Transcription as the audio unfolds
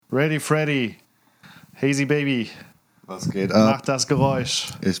Ready Freddy. Hazy Baby. Was geht ab? Mach das Geräusch.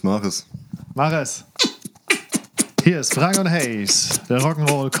 Ich mach es. Mach es. Hier ist Frank und Hayes, der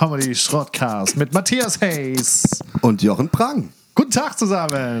Rock'n'Roll Comedy Schrottcast mit Matthias Hayes. Und Jochen Prang. Guten Tag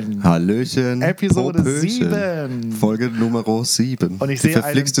zusammen. Hallöchen. Episode Popöchen. 7. Folge Nummer 7. Und ich die sehe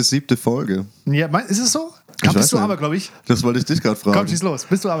verflixte 7. Folge. Ja, ist es so? Ich Bist du nicht. aber, glaube ich. Das wollte ich dich gerade fragen. Komm, schieß los.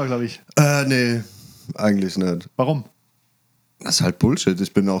 Bist du aber, glaube ich. Nee, eigentlich nicht. Warum? Das ist halt Bullshit.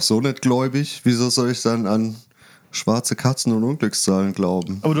 Ich bin auch so nicht gläubig. Wieso soll ich dann an schwarze Katzen und Unglückszahlen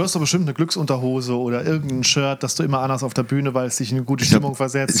glauben? Aber du hast doch bestimmt eine Glücksunterhose oder irgendein Shirt, das du immer anhast auf der Bühne, weil es dich in eine gute Stimmung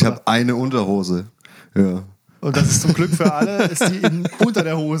versetzt. Ich habe eine Unterhose. Ja. Und das ist zum Glück für alle, ist die unter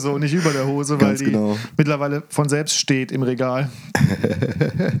der Hose und nicht über der Hose, weil Ganz die genau. mittlerweile von selbst steht im Regal.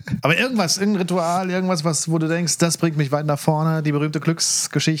 Aber irgendein Ritual, wo du denkst, das bringt mich weit nach vorne, die berühmte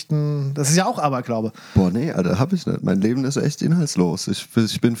Glücksgeschichten, das ist ja auch Aberglaube. Boah, nee, Alter, hab ich nicht. Mein Leben ist echt inhaltslos.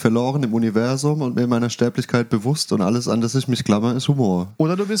 Ich bin verloren im Universum und mir meiner Sterblichkeit bewusst und alles, an das ich mich klammer, ist Humor.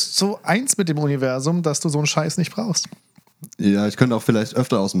 Oder du bist so eins mit dem Universum, dass du so einen Scheiß nicht brauchst. Ja, ich könnte auch vielleicht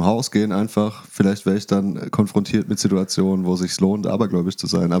öfter aus dem Haus gehen, einfach. Vielleicht wäre ich dann konfrontiert mit Situationen, wo es sich lohnt, abergläubisch zu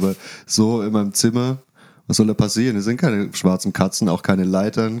sein. Aber so in meinem Zimmer, was soll da passieren? Es sind keine schwarzen Katzen, auch keine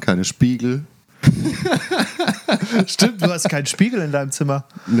Leitern, keine Spiegel. Stimmt, du hast keinen Spiegel in deinem Zimmer.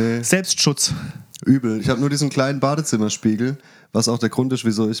 Nee. Selbstschutz. Übel. Ich habe nur diesen kleinen Badezimmerspiegel, was auch der Grund ist,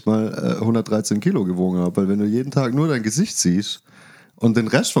 wieso ich mal 113 Kilo gewogen habe. Weil wenn du jeden Tag nur dein Gesicht siehst und den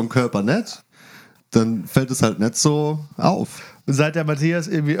Rest vom Körper nicht, dann fällt es halt nicht so auf. Und seit der Matthias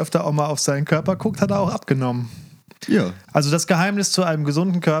irgendwie öfter auch mal auf seinen Körper guckt, hat er auch abgenommen. Ja. Also das Geheimnis zu einem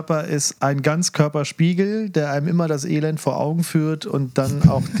gesunden Körper ist ein Ganzkörperspiegel, der einem immer das Elend vor Augen führt und dann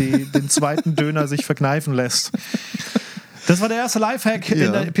auch den zweiten Döner sich verkneifen lässt. Das war der erste Lifehack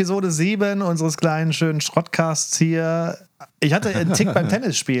in der Episode 7 unseres kleinen, schönen Schrottcasts hier. Ich hatte einen Tick beim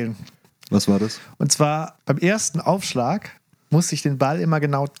Tennisspielen. Was war das? Und zwar beim ersten Aufschlag musste ich den Ball immer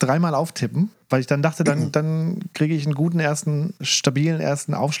genau 3-mal auftippen, weil ich dann dachte, dann kriege ich einen guten stabilen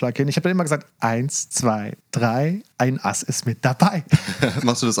ersten Aufschlag hin. Ich habe dann immer gesagt, 1, 2, 3, ein Ass ist mit dabei.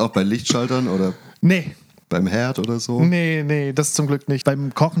 Machst du das auch bei Lichtschaltern oder Nee. beim Herd oder so? Nee, das zum Glück nicht.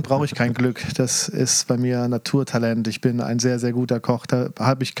 Beim Kochen brauche ich kein Glück. Das ist bei mir Naturtalent. Ich bin ein sehr, sehr guter Koch. Da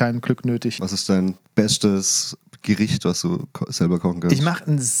habe ich kein Glück nötig. Was ist dein bestes Gericht, was du selber kochen kannst? Ich mache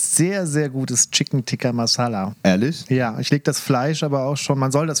ein sehr, sehr gutes Chicken Tikka Masala. Ehrlich? Ja, ich lege das Fleisch aber auch schon,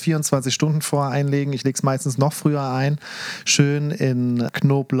 man soll das 24 Stunden vorher einlegen. Ich lege es meistens noch früher ein. Schön in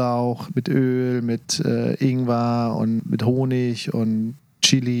Knoblauch, mit Öl, mit Ingwer und mit Honig und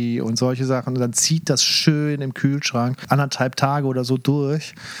Chili und solche Sachen. Und dann zieht das schön im Kühlschrank 1,5 Tage oder so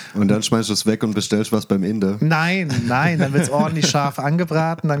durch. Und dann schmeißt du es weg und bestellst was beim Inder? Nein, dann wird es ordentlich scharf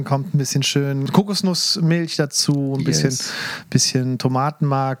angebraten. Dann kommt ein bisschen schön Kokosnussmilch dazu, ein bisschen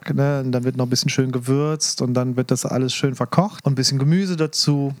Tomatenmark, ne? Und dann wird noch ein bisschen schön gewürzt und dann wird das alles schön verkocht und ein bisschen Gemüse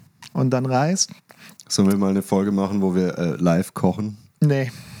dazu und dann Reis. Sollen wir mal eine Folge machen, wo wir live kochen?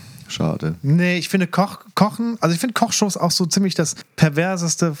 Nee. Schade. Nee, ich finde Kochen, also ich finde Kochshows auch so ziemlich das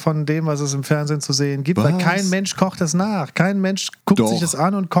Perverseste von dem, was es im Fernsehen zu sehen gibt, weil kein Mensch kocht das nach. Kein Mensch guckt sich das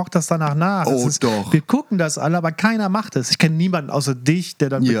an und kocht das danach nach. Doch. Wir gucken das alle, aber keiner macht es. Ich kenne niemanden außer dich, der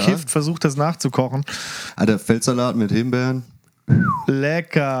dann bekifft versucht, das nachzukochen. Der Feldsalat mit Himbeeren.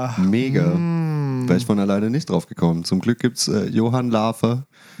 Lecker. Mega. Wäre ich von alleine nicht drauf gekommen. Zum Glück gibt es Johann Lafer.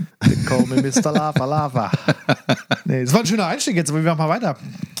 Call me Mr. Lava. Nee, das war ein schöner Einstieg jetzt, aber wir machen mal weiter.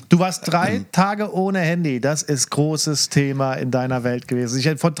 Du warst 3 Tage ohne Handy. Das ist großes Thema in deiner Welt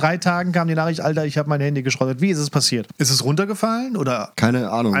gewesen. Vor 3 Tagen kam die Nachricht, Alter, ich habe mein Handy geschrottet. Wie ist es passiert? Ist es runtergefallen oder?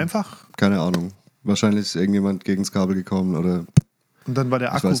 Keine Ahnung. Einfach? Keine Ahnung. Wahrscheinlich ist irgendjemand gegen das Kabel gekommen oder... Und dann war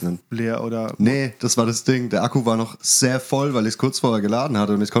der Akku leer oder? Nee, das war das Ding. Der Akku war noch sehr voll, weil ich es kurz vorher geladen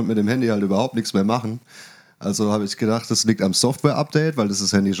hatte und ich konnte mit dem Handy halt überhaupt nichts mehr machen. Also habe ich gedacht, das liegt am Software-Update, weil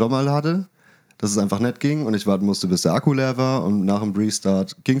das Handy schon mal hatte, dass es einfach nicht ging und ich warten musste, bis der Akku leer war und nach dem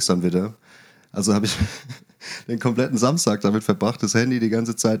Restart ging es dann wieder. Also habe ich den kompletten Samstag damit verbracht, das Handy die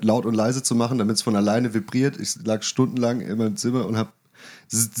ganze Zeit laut und leise zu machen, damit es von alleine vibriert. Ich lag stundenlang in meinem Zimmer und habe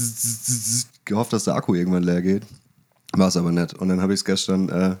gehofft, dass der Akku irgendwann leer geht. War es aber nicht. Und dann habe ich es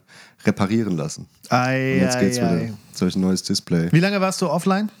gestern reparieren lassen. Und jetzt geht's wieder. Jetzt habe ich ein neues Display. Wie lange warst du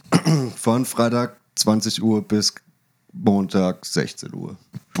offline? Von Freitag 20 Uhr bis Montag 16 Uhr.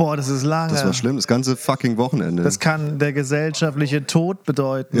 Boah, das ist lange. Das war schlimm, das ganze fucking Wochenende. Das kann der gesellschaftliche Tod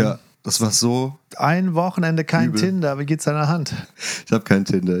bedeuten. Ja, das war so... Ein Wochenende kein übel. Tinder. Wie geht's deiner Hand? Ich habe kein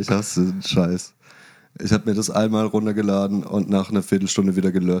Tinder, ich hasse den Scheiß. Ich habe mir das einmal runtergeladen und nach einer Viertelstunde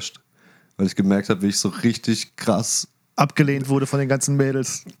wieder gelöscht. Weil ich gemerkt habe, wie ich so richtig krass abgelehnt wurde von den ganzen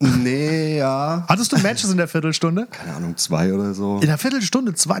Mädels. Nee, ja. Hattest du Matches in der Viertelstunde? Keine Ahnung, 2 oder so. In der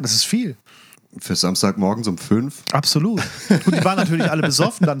Viertelstunde 2, das ist viel. Für Samstagmorgens um 5. Absolut. Gut, die waren natürlich alle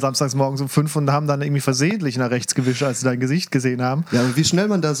besoffen dann samstags morgens um 5 und haben dann irgendwie versehentlich nach rechts gewischt, als sie dein Gesicht gesehen haben. Ja, aber wie schnell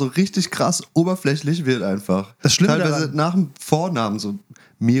man da so richtig krass oberflächlich wird einfach. Das Schlimme Teilweise daran- nach dem Vornamen, so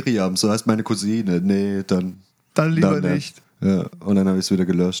Miriam, so heißt meine Cousine. Nee, dann Dann nicht. nicht. Ja, und dann habe ich es wieder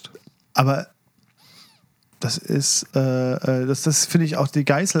gelöscht. Aber das ist, das finde ich auch die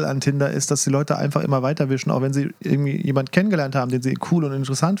Geißel an Tinder ist, dass die Leute einfach immer weiterwischen, auch wenn sie irgendwie jemanden kennengelernt haben, den sie cool und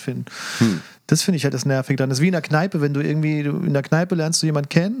interessant finden. Das finde ich halt das Nervige dann. Das ist wie in der Kneipe, wenn du irgendwie in der Kneipe lernst du jemanden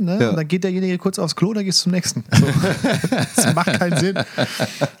kennen, ne? Ja. Und dann geht derjenige kurz aufs Klo, dann gehst du zum nächsten. So. Das macht keinen Sinn.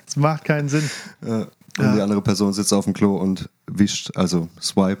 Das macht keinen Sinn. Ja. Und die andere Person sitzt auf dem Klo und wischt, also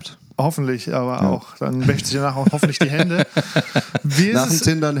swiped. Hoffentlich, aber auch. Dann wäscht sich danach auch hoffentlich die Hände. Wie ist Nach dem es?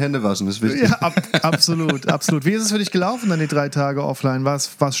 Tindern Hände waschen, ist wichtig. Ja, absolut, absolut. Wie ist es für dich gelaufen dann die 3 Tage offline? War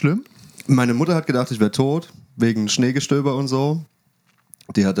es schlimm? Meine Mutter hat gedacht, ich wäre tot, wegen Schneegestöber und so.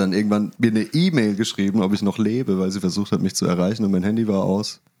 Die hat dann irgendwann mir eine E-Mail geschrieben, ob ich noch lebe, weil sie versucht hat, mich zu erreichen und mein Handy war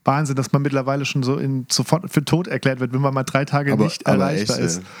aus. Wahnsinn, dass man mittlerweile schon so sofort für tot erklärt wird, wenn man mal 3 Tage nicht erreichbar echt,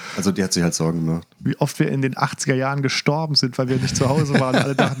 ist. ja. Also die hat sich halt Sorgen gemacht. Wie oft wir in den 80er Jahren gestorben sind, weil wir nicht zu Hause waren.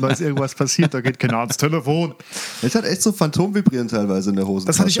 Alle dachten, da ist irgendwas passiert, da geht keiner ans Telefon. Ich hatte echt so Phantomvibrieren teilweise in der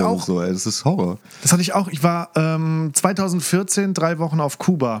Hosentasche. Das hatte ich auch. Und so, ey. Das ist Horror. Das hatte ich auch. Ich war 2014 3 Wochen auf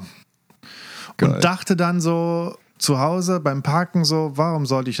Kuba Geil. und dachte dann so zu Hause beim Parken so, warum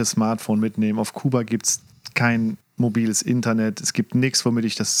sollte ich das Smartphone mitnehmen? Auf Kuba gibt es kein mobiles Internet. Es gibt nichts, womit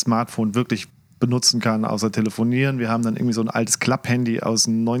ich das Smartphone wirklich benutzen kann, außer telefonieren. Wir haben dann irgendwie so ein altes Klapp-Handy aus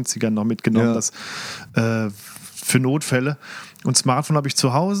den 90ern noch mitgenommen, Ja. das für Notfälle. Und Smartphone habe ich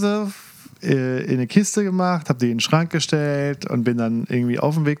zu Hause in eine Kiste gemacht, habe die in den Schrank gestellt und bin dann irgendwie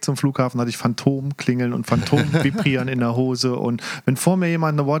auf dem Weg zum Flughafen, hatte ich Phantomklingeln und Phantomvibrieren in der Hose und wenn vor mir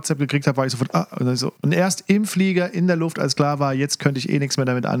jemand eine WhatsApp gekriegt hat, war ich sofort, und erst im Flieger, in der Luft, als klar war, jetzt könnte ich eh nichts mehr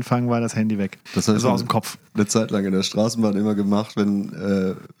damit anfangen, war das Handy weg. Das habe ich Also aus dem Kopf. eine Zeit lang in der Straßenbahn immer gemacht,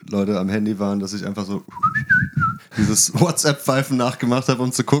 wenn Leute am Handy waren, dass ich einfach so dieses WhatsApp-Pfeifen nachgemacht habe,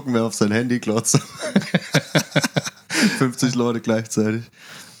 um zu gucken, wer auf sein Handy glotzt. 50 Leute gleichzeitig.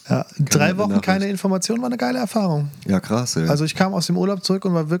 Ja, 3 Wochen Nachricht. keine Information war eine geile Erfahrung. Ja, krass, ey. Also ich kam aus dem Urlaub zurück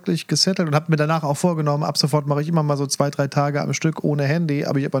und war wirklich gesettelt und habe mir danach auch vorgenommen, ab sofort mache ich immer mal so 2-3 Tage am Stück ohne Handy,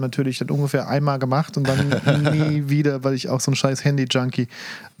 habe ich aber natürlich dann ungefähr einmal gemacht und dann nie wieder, weil ich auch so ein scheiß Handy-Junkie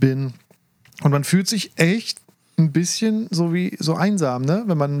bin. Und man fühlt sich echt ein bisschen so einsam, ne?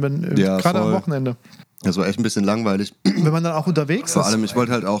 Ja, gerade am voll. Wochenende. Das war echt ein bisschen langweilig. Wenn man dann auch unterwegs Vor ist. allem, ich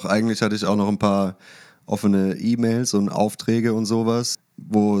wollte halt auch, eigentlich hatte ich auch noch ein paar offene E-Mails und Aufträge und sowas,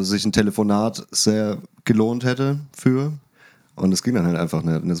 wo sich ein Telefonat sehr gelohnt hätte für. Und das ging dann halt einfach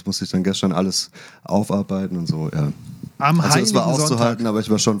nicht. Und das musste ich dann gestern alles aufarbeiten und so, ja. Am Also es Heiligen war auszuhalten, Sonntag. aber ich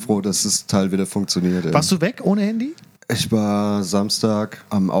war schon froh, dass das Teil wieder funktioniert. ey. Warst du weg ohne Handy? Ich war Samstag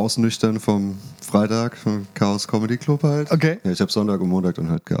am Ausnüchtern vom Freitag vom Chaos Comedy Club halt. Okay. Ja, ich habe Sonntag und Montag dann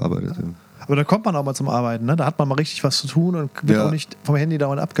halt gearbeitet. Ja. Aber da kommt man auch mal zum Arbeiten, ne? Da hat man mal richtig was zu tun und wird Ja. auch nicht vom Handy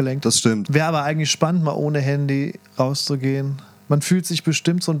dauernd abgelenkt. Das stimmt. Wäre aber eigentlich spannend, mal ohne Handy rauszugehen. Man fühlt sich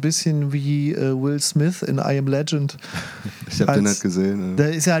bestimmt so ein bisschen wie Will Smith in I Am Legend. Ich habe den Als- nicht gesehen. Da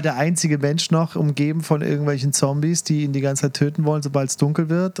ist ja halt der einzige Mensch noch, umgeben von irgendwelchen Zombies, die ihn die ganze Zeit töten wollen, sobald es dunkel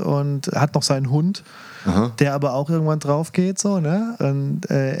wird. Und er hat noch seinen Hund, Aha. der aber auch irgendwann drauf geht. So, ne? Und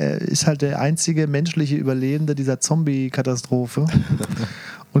er ist halt der einzige menschliche Überlebende dieser Zombie-Katastrophe.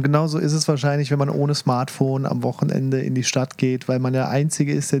 Und genauso ist es wahrscheinlich, wenn man ohne Smartphone am Wochenende in die Stadt geht, weil man der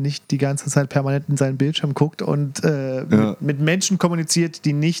Einzige ist, der nicht die ganze Zeit permanent in seinen Bildschirm guckt und mit Menschen kommuniziert,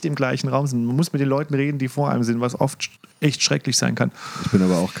 die nicht im gleichen Raum sind. Man muss mit den Leuten reden, die vor einem sind, was oft echt schrecklich sein kann. Ich bin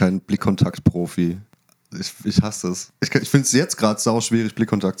aber auch kein Blickkontakt-Profi. Ich hasse das. Ich finde es jetzt gerade sau schwierig,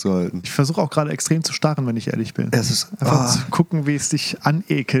 Blickkontakt zu halten. Ich versuche auch gerade extrem zu starren, wenn ich ehrlich bin. Es ist Einfach zu gucken, wie es dich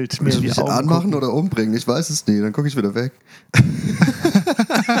anekelt, mir Will in ich die mich Augen anmachen gucken. oder umbringen? Ich weiß es nie. Dann gucke ich wieder weg.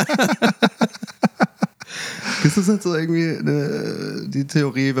 Ist das halt so irgendwie die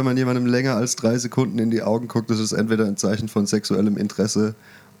Theorie, wenn man jemandem länger als 3 Sekunden in die Augen guckt, das ist entweder ein Zeichen von sexuellem Interesse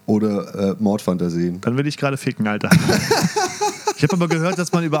oder Mordfantasien? Dann will ich gerade ficken, Alter. Ich habe aber gehört,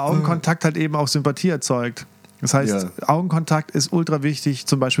 dass man über Augenkontakt halt eben auch Sympathie erzeugt. Das heißt, Ja. Augenkontakt ist ultra wichtig,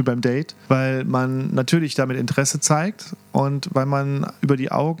 zum Beispiel beim Date, weil man natürlich damit Interesse zeigt und weil man über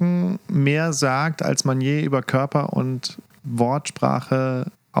die Augen mehr sagt, als man je über Körper und Wortsprache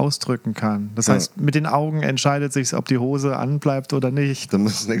ausdrücken kann. Das Ja. heißt, mit den Augen entscheidet sich, ob die Hose anbleibt oder nicht. Dann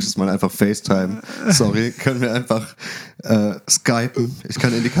muss nächstes Mal einfach FaceTime. Sorry, können wir einfach skypen. Ich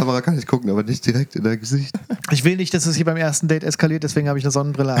kann in die Kamera kann ich gucken, aber nicht direkt in dein Gesicht. Ich will nicht, dass es hier beim ersten Date eskaliert, deswegen habe ich eine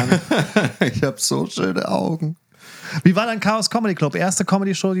Sonnenbrille an. Ich habe so schöne Augen. Wie war dein Chaos Comedy Club? Erste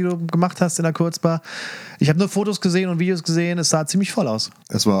Comedy-Show, die du gemacht hast in der Kurzbar? Ich habe nur Fotos gesehen und Videos gesehen. Es sah ziemlich voll aus.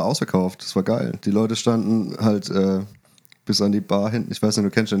 Es war ausverkauft, es war geil. Die Leute standen halt bis an die Bar hinten. Ich weiß nicht, du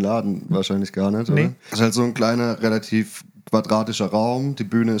kennst den Laden wahrscheinlich gar nicht, Nee. oder? Es ist halt so ein kleiner, relativ quadratischer Raum. Die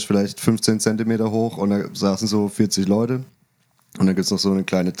Bühne ist vielleicht 15 Zentimeter hoch und da saßen so 40 Leute. Und dann gibt es noch so eine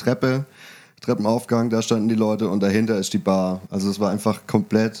kleine Treppenaufgang, da standen die Leute und dahinter ist die Bar. Also es war einfach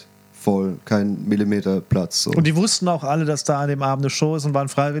komplett voll, kein Millimeter Platz. So. Und die wussten auch alle, dass da an dem Abend eine Show ist und waren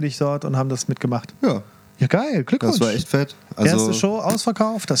freiwillig dort und haben das mitgemacht. Ja, Ja, geil. Glückwunsch. das war echt fett. Also, Erste Show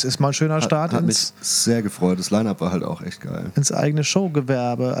ausverkauft. Das ist mal ein schöner Start hat mich ins sehr gefreut. Das Line-Up war halt auch echt geil. eigene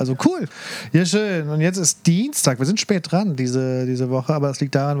Showgewerbe. Also cool. Ja, schön. Und jetzt ist Dienstag. Wir sind spät dran diese Woche, aber das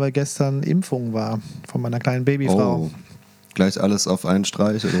liegt daran, weil gestern Impfung war von meiner kleinen Babyfrau. Oh, gleich alles auf einen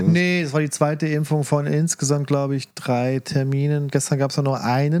Streich, oder was? Nee, das war die zweite Impfung von insgesamt, glaube ich, 3 Terminen. Gestern gab es nur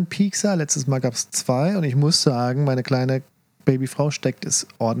einen Piekser, letztes Mal gab es 2 und ich muss sagen, meine kleine Babyfrau steckt es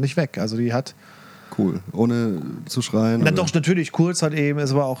ordentlich weg. Also die hat Cool. Ohne zu schreien. Dann oder? doch natürlich kurz halt eben,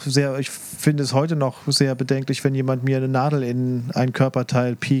 es war auch sehr, ich finde es heute noch sehr bedenklich, wenn jemand mir eine Nadel in ein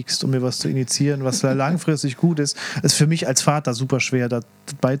Körperteil piekst, um mir was zu initiieren, was langfristig gut ist. Es ist für mich als Vater super schwer, da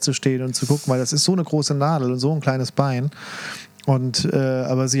beizustehen und zu gucken, weil das ist so eine große Nadel und so ein kleines Bein. Und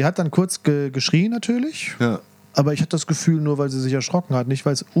aber sie hat dann kurz geschrien natürlich. Ja. Aber ich hatte das Gefühl, nur weil sie sich erschrocken hat, nicht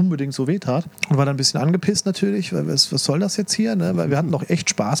weil es unbedingt so weh tat. Und war dann ein bisschen angepisst natürlich, weil was soll das jetzt hier? Ne? Weil wir hatten noch echt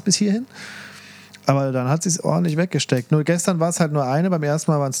Spaß bis hierhin. Aber dann hat sie es ordentlich weggesteckt. Nur gestern war es halt nur eine, beim ersten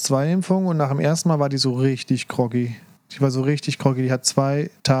Mal waren es 2 Impfungen und nach dem ersten Mal war die so richtig groggy. Die war so richtig groggy. Die hat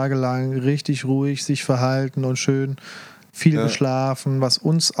 2 Tage lang richtig ruhig sich verhalten und schön viel geschlafen, was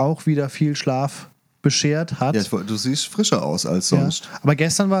uns auch wieder viel Schlaf beschert hat. Ja, du siehst frischer aus als sonst. Ja. Aber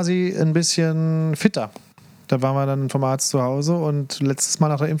gestern war sie ein bisschen fitter. Da waren wir dann vom Arzt zu Hause und letztes Mal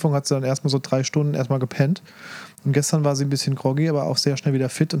nach der Impfung hat sie dann erstmal so 3 Stunden erstmal gepennt. Und gestern war sie ein bisschen groggy, aber auch sehr schnell wieder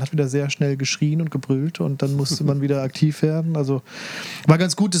fit und hat wieder sehr schnell geschrien und gebrüllt und dann musste man wieder aktiv werden. Also war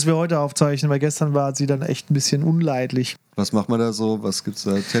ganz gut, dass wir heute aufzeichnen, weil gestern war sie dann echt ein bisschen unleidlich. Was macht man da so? Was gibt's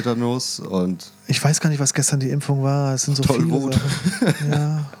da? Tetanus und Ich weiß gar nicht, was gestern die Impfung war. Es sind so Tollwut. viele Sachen.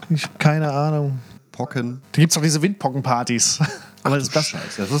 Ja, ich habe keine Ahnung. Pocken. Da gibt es auch diese Windpockenpartys. Aber das, Scheiße,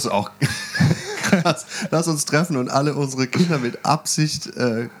 das ist auch krass. Lass uns treffen und alle unsere Kinder mit Absicht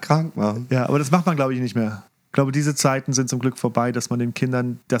krank machen. ja, aber das macht man, glaube ich, nicht mehr. Ich glaube, diese Zeiten sind zum Glück vorbei, dass man den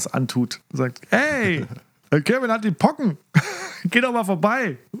Kindern das antut. Und sagt, hey, Kevin hat die Pocken. Geh doch mal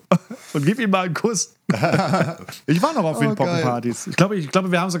vorbei und gib ihm mal einen Kuss. Ich war noch auf Windpockenpartys. Ich glaube,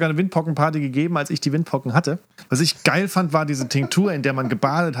 wir haben sogar eine Windpockenparty gegeben, als ich die Windpocken hatte. Was ich geil fand, war diese Tinktur, in der man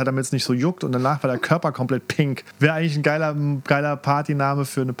gebadet hat, damit es nicht so juckt und danach war der Körper komplett pink. Wäre eigentlich ein geiler Partyname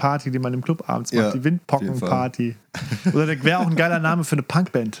für eine Party, die man im Club abends macht. Ja, Die Windpockenparty. Oder wäre auch ein geiler Name für eine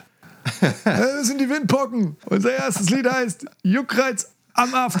Punkband. Das sind die Windpocken. Unser erstes Lied heißt Juckreiz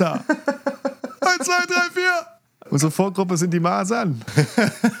am After. 1, 2, 3, 4. Unsere Vorgruppe sind die Masern.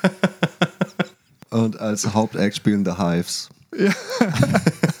 Und als Hauptact spielen The Hives. Ja.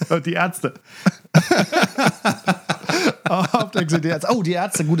 Und die Ärzte. Hauptact die Ärzte. Oh, die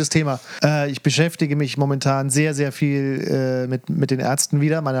Ärzte, gutes Thema. Ich beschäftige mich momentan sehr, sehr viel mit den Ärzten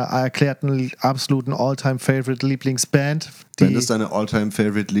wieder, meiner erklärten absoluten All-Time-Favorite-Lieblingsband. Wenn das deine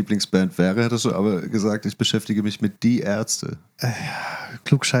All-Time-Favorite-Lieblingsband wäre, hättest du aber gesagt, ich beschäftige mich mit Die Ärzte.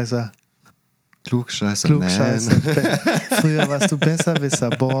 Klugscheißer. Klugscheißer, Klugscheißer. man. Früher warst du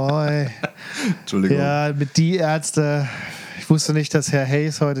Besserwisser, boy. Entschuldigung. Ja, mit Die Ärzte. Ich wusste nicht, dass Herr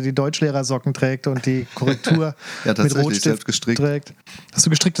Hayes heute die Deutschlehrersocken trägt und die Korrektur Ja, mit tatsächlich, Rotstift selbst gestrickt. trägt. Hast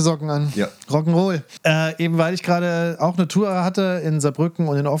du gestrickte Socken an? Ja. Rock'n'Roll. Eben weil ich gerade auch eine Tour hatte in Saarbrücken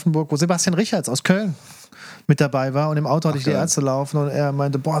und in Offenburg, wo Sebastian Richards aus Köln mit dabei war und im Auto hatte ich die geil. Ärzte laufen und er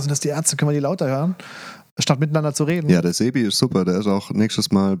meinte, boah, sind das die Ärzte, können wir die lauter hören? Statt miteinander zu reden. Ja, der Sebi ist super. Der ist auch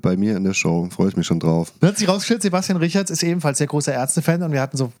nächstes Mal bei mir in der Show. Freue ich mich schon drauf. Dann hat sich rausgestellt, Sebastian Richards ist ebenfalls sehr großer Ärzte-Fan und wir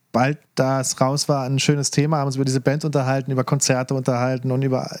hatten, sobald das raus war, ein schönes Thema, haben uns über diese Band unterhalten, über Konzerte unterhalten und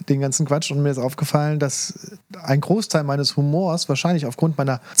über den ganzen Quatsch und mir ist aufgefallen, dass ein Großteil meines Humors wahrscheinlich aufgrund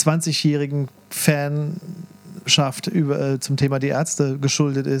meiner 20-jährigen Fanschaft zum Thema die Ärzte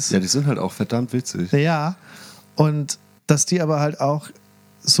geschuldet ist. Ja, die sind halt auch verdammt witzig. Ja, und dass die aber halt auch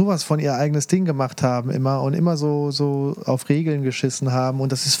sowas von ihr eigenes Ding gemacht haben immer und immer so auf Regeln geschissen haben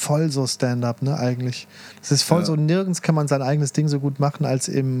und das ist voll so Stand-up, ne, eigentlich. Das ist voll so, nirgends kann man sein eigenes Ding so gut machen als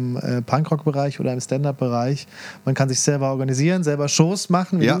im Punkrock-Bereich oder im Stand-up-Bereich. Man kann sich selber organisieren, selber Shows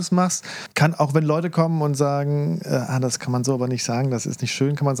machen, wie du es machst. Kann auch, wenn Leute kommen und sagen, das kann man so aber nicht sagen, das ist nicht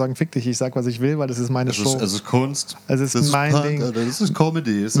schön, kann man sagen, fick dich, ich sag, was ich will, weil das ist meine Show. Es ist Kunst. Es ist das mein Punk, Ding. Alter, das ist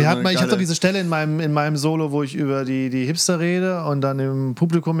Comedy. Ich habe doch diese Stelle in meinem Solo, wo ich über die Hipster rede und dann im Publikum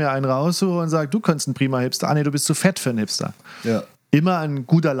Publikum mir einen raussuche und sage, du könntest ein prima Hipster. Ah nee, du bist zu fett für einen Hipster. Ja. Immer ein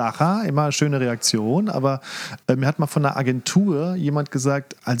guter Lacher, immer eine schöne Reaktion, aber mir hat mal von einer Agentur jemand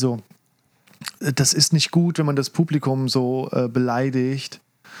gesagt, also das ist nicht gut, wenn man das Publikum so beleidigt.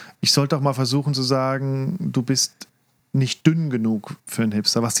 Ich sollte auch mal versuchen zu sagen, du bist nicht dünn genug für einen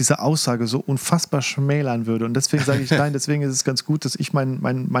Hipster, was diese Aussage so unfassbar schmälern würde. Und deswegen sage ich, nein, deswegen ist es ganz gut, dass ich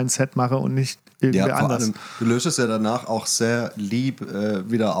mein Set mache und nicht irgendwer anders. Allem, du löst es ja danach auch sehr lieb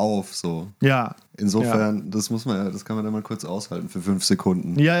wieder auf. So. Ja. Insofern, das kann man dann mal kurz aushalten für 5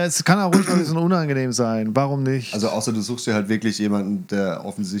 Sekunden. Ja, es kann auch ruhig mal ein bisschen unangenehm sein. Warum nicht? Also außer du suchst dir halt wirklich jemanden, der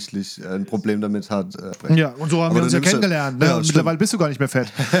offensichtlich ein Problem damit hat. Ja, und so haben wir uns ja kennengelernt. Ne? Ja, und mittlerweile bist du gar nicht mehr fett.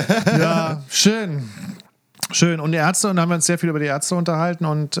 Ja, schön. Schön. Und Ärzte, und da haben wir uns sehr viel über die Ärzte unterhalten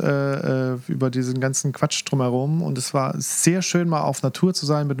und über diesen ganzen Quatsch drumherum. Und es war sehr schön, mal auf Natur zu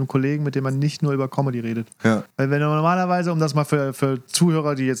sein mit einem Kollegen, mit dem man nicht nur über Comedy redet. Ja. Weil wenn du normalerweise, um das mal für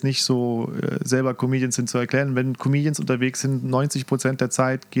Zuhörer, die jetzt nicht so selber Comedians sind, zu erklären, wenn Comedians unterwegs sind, 90% der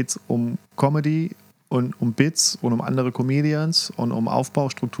Zeit geht es um Comedy und um Bits und um andere Comedians und um Aufbau,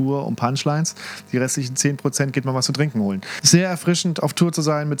 Struktur, um Punchlines. Die restlichen 10% geht man was zu trinken holen. Sehr erfrischend, auf Tour zu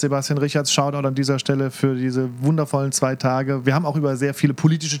sein mit Sebastian Richards. Shoutout an dieser Stelle für diese wundervollen 2 Tage. Wir haben auch über sehr viele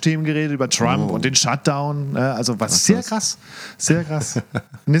politische Themen geredet, über Trump und den Shutdown. Also was sehr krass. Sehr krass.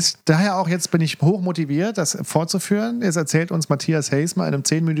 Und daher auch jetzt bin ich hochmotiviert, das fortzuführen. Jetzt erzählt uns Matthias Hayes mal in einem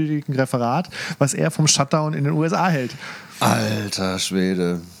 10-minütigen Referat, was er vom Shutdown in den USA hält. Alter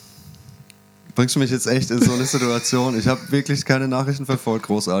Schwede. Bringst du mich jetzt echt in so eine Situation? Ich habe wirklich keine Nachrichten verfolgt,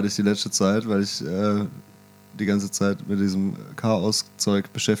 großartig die letzte Zeit, weil ich die ganze Zeit mit diesem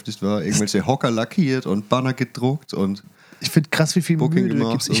Chaos-Zeug beschäftigt war. Irgendwelche Hocker lackiert und Banner gedruckt und ich finde krass, wie viel Booking Mühe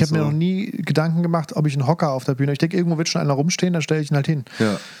du gibst. Ich habe so. mir noch nie Gedanken gemacht, ob ich einen Hocker auf der Bühne. Ich denke, irgendwo wird schon einer rumstehen, dann stelle ich ihn halt hin.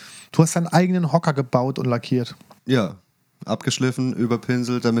 Ja. Du hast deinen eigenen Hocker gebaut und lackiert. Ja, abgeschliffen,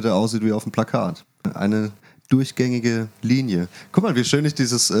 überpinselt, damit er aussieht wie auf dem Plakat. Eine durchgängige Linie. Guck mal, wie schön ich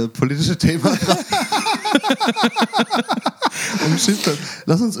dieses politische Thema umschifft habe.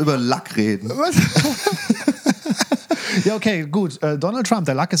 Lass uns über Lack reden. Was? Ja, okay, gut. Donald Trump,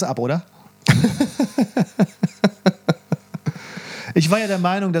 der Lack ist ab, oder? Ich war ja der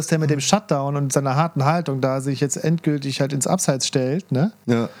Meinung, dass der mit dem Shutdown und seiner harten Haltung da sich jetzt endgültig halt ins Abseits stellt, ne?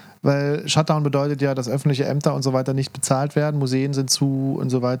 Ja. Weil Shutdown bedeutet ja, dass öffentliche Ämter und so weiter nicht bezahlt werden, Museen sind zu und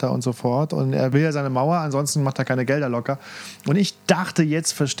so weiter und so fort. Und er will ja seine Mauer, ansonsten macht er keine Gelder locker. Und ich dachte,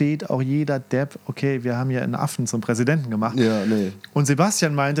 jetzt versteht auch jeder Depp, okay, wir haben ja einen Affen zum Präsidenten gemacht. Ja, nee. Und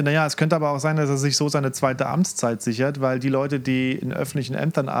Sebastian meinte, naja, es könnte aber auch sein, dass er sich so seine zweite Amtszeit sichert, weil die Leute, die in öffentlichen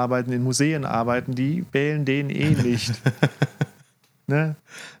Ämtern arbeiten, in Museen arbeiten, die wählen den eh nicht. Ne?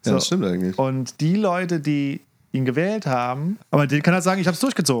 Ja, das stimmt eigentlich. Und die Leute, die ihn gewählt haben, aber den kann er sagen, ich habe es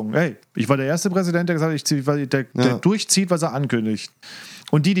durchgezogen. Hey, ich war der erste Präsident, der gesagt hat, der durchzieht, was er ankündigt.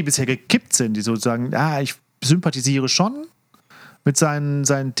 Und die bisher gekippt sind, die sozusagen, ich sympathisiere schon mit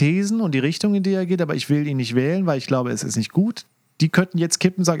seinen Thesen und die Richtung, in die er geht, aber ich will ihn nicht wählen, weil ich glaube, es ist nicht gut. Die könnten jetzt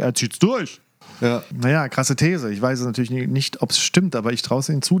kippen und sagen, er zieht's durch. Ja. Naja, krasse These. Ich weiß es natürlich nicht, ob es stimmt, aber ich traue es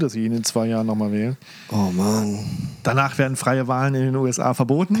ihnen zu, dass sie ihn in 2 Jahren nochmal wählen. Oh Mann. Danach werden freie Wahlen in den USA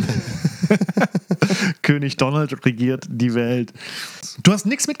verboten. König Donald regiert die Welt. Du hast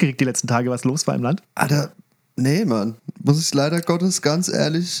nichts mitgekriegt die letzten Tage, was los war im Land? Alter, nee, Mann. Muss ich leider Gottes ganz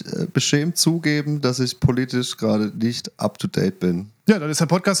ehrlich beschämt zugeben, dass ich politisch gerade nicht up to date bin. Ja, dann ist der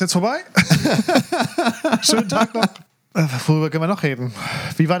Podcast jetzt vorbei. Schönen Tag noch. Worüber können wir noch reden?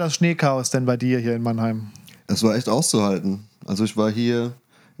 Wie war das Schneechaos denn bei dir hier in Mannheim? Das war echt auszuhalten. Also ich war hier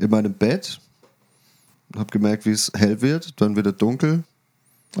in meinem Bett und habe gemerkt, wie es hell wird, dann wieder dunkel.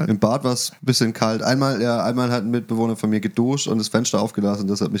 Im Bad war es ein bisschen kalt. Einmal hat ein Mitbewohner von mir geduscht und das Fenster aufgelassen.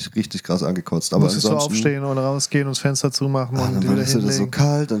 Das hat mich richtig krass angekotzt. Aber musstest du aufstehen oder rausgehen und das Fenster zumachen und dann wieder ist hinlegen? das so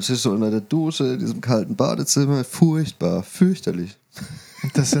kalt, dann stehst du unter der Dusche in diesem kalten Badezimmer. Furchtbar, fürchterlich.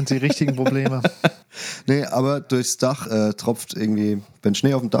 Das sind die richtigen Probleme. Nee, aber durchs Dach tropft irgendwie, wenn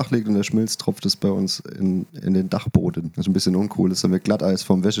Schnee auf dem Dach liegt und der schmilzt, tropft es bei uns in den Dachboden. Das ist ein bisschen uncool, das haben wir Glatteis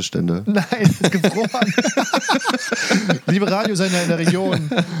vom Wäscheständer. Nein, es ist gefroren. Liebe Radiosender in der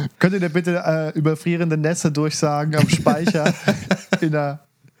Region, könnt ihr bitte überfrierende Nässe durchsagen am Speicher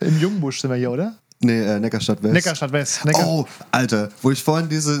im Jungbusch sind wir hier, oder? Nee, Neckarstadt West. Neckarstadt West. Oh, Alter, wo ich vorhin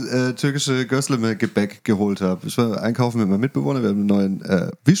diese türkische Gösleme-Gebäck geholt habe. Ich war einkaufen mit meinem Mitbewohner, wir haben einen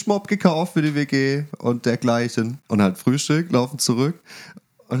neuen Wischmopp gekauft für die WG und dergleichen. Und halt Frühstück, laufen zurück.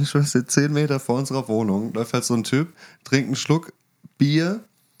 Und ich weiß, 10 Meter vor unserer Wohnung läuft halt so ein Typ, trinkt einen Schluck Bier,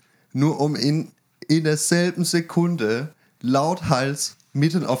 nur um in derselben Sekunde lauthals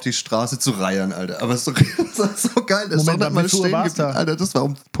mitten auf die Straße zu reiern, Alter. Aber das ist so geil. Der ist noch nicht mal stehen geblieben. Alter, das war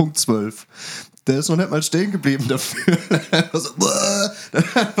um Punkt 12. Der ist noch nicht mal stehen geblieben dafür. Dann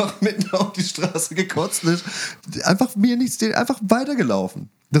einfach mitten auf die Straße gekotzt ist. Einfach mir nichts, einfach weitergelaufen.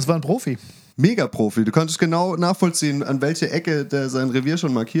 Das war ein Profi. Mega Profi. Du konntest genau nachvollziehen, an welche Ecke der sein Revier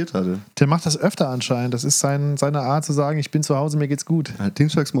schon markiert hatte. Der macht das öfter anscheinend. Das ist seine Art zu sagen, ich bin zu Hause, mir geht's gut. Ja,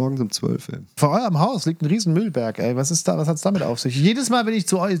 dienstags morgens um 12. Ey. Vor eurem Haus liegt ein riesen Müllberg. Ey. Was hat's damit auf sich? Jedes Mal, wenn ich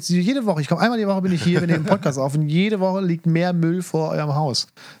zu euch, jede Woche, ich komme einmal die Woche, bin ich hier, wir nehmen einen Podcast auf und jede Woche liegt mehr Müll vor eurem Haus.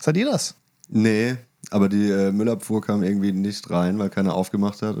 Seid ihr das? Nee, aber die Müllabfuhr kam irgendwie nicht rein, weil keiner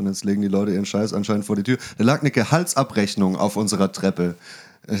aufgemacht hat und jetzt legen die Leute ihren Scheiß anscheinend vor die Tür. Da lag eine Gehaltsabrechnung auf unserer Treppe.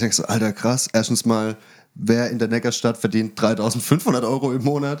 Ich denke so, Alter, krass. Erstens mal, wer in der Neckarstadt verdient 3.500 € im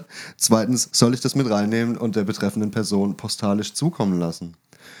Monat? Zweitens, soll ich das mit reinnehmen und der betreffenden Person postalisch zukommen lassen?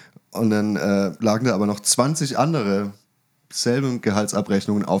 Und dann lagen da aber noch 20 andere selben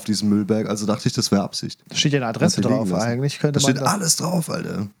Gehaltsabrechnungen auf diesem Müllberg, also dachte ich, das wäre Absicht. Da steht ja eine Adresse drauf eigentlich. Könnte da man steht alles drauf,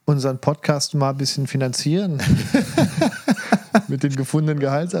 Alter. Unseren Podcast mal ein bisschen finanzieren. Mit den gefundenen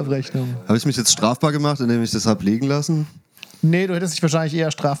Gehaltsabrechnungen. Habe ich mich jetzt strafbar gemacht, indem ich das habe liegen lassen? Nee, du hättest dich wahrscheinlich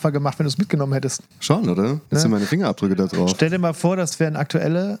eher strafbar gemacht, wenn du es mitgenommen hättest. Schon, oder? Jetzt sind meine Fingerabdrücke da drauf. Stell dir mal vor, das wäre eine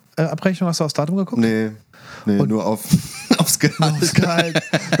aktuelle Abrechnung. Hast du aufs Datum geguckt? Nee, nur aufs Gehalt.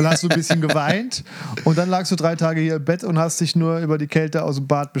 Dann hast du ein bisschen geweint und dann lagst du 3 Tage hier im Bett und hast dich nur über die Kälte aus dem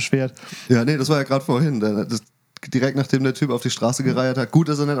Bad beschwert. Ja, nee, das war ja gerade vorhin. Direkt nachdem der Typ auf die Straße gereiert hat. Gut,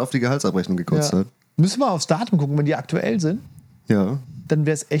 dass er nicht auf die Gehaltsabrechnung gekotzt hat. Müssen wir aufs Datum gucken, wenn die aktuell sind? Ja. Dann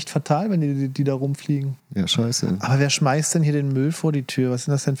wäre es echt fatal, wenn die da rumfliegen. Ja, scheiße. Aber wer schmeißt denn hier den Müll vor die Tür? Was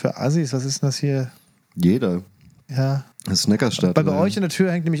sind das denn für Assis? Was ist denn das hier? Jeder. Ja. Das ist Neckarstadt. Bei euch in der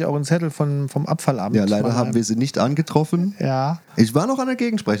Tür hängt nämlich auch ein Zettel vom Abfallamt. Ja, leider haben wir sie nicht angetroffen. Ja. Ich war noch an der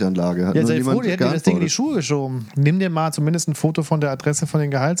Gegensprechanlage. Ja, sei froh, die hätten dir das Ding in die Schuhe geschoben. Nimm dir mal zumindest ein Foto von der Adresse von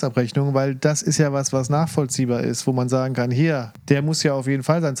den Gehaltsabrechnungen, weil das ist ja was nachvollziehbar ist, wo man sagen kann, hier, der muss ja auf jeden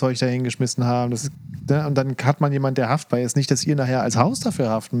Fall sein Zeug da hingeschmissen haben. Das ist, ne? Und dann hat man jemanden, der haftbar ist. Nicht, dass ihr nachher als Haus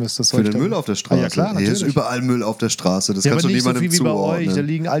dafür haften müsst. Das für den Müll auf der Straße. Ja, klar, natürlich. Hier ist überall Müll auf der Straße. Das ja, kannst aber du nicht so niemandem viel wie bei zuordnen. euch. Da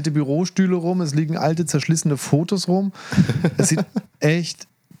liegen alte Bürostühle rum, es liegen alte zerschlissene Fotos rum. Es sieht echt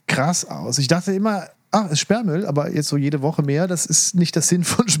krass aus. Ich dachte immer, ist Sperrmüll, aber jetzt so jede Woche mehr, das ist nicht der Sinn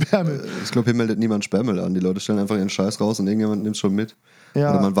von Sperrmüll. Ich glaube, hier meldet niemand Sperrmüll an. Die Leute stellen einfach ihren Scheiß raus und irgendjemand nimmt es schon mit. Ja.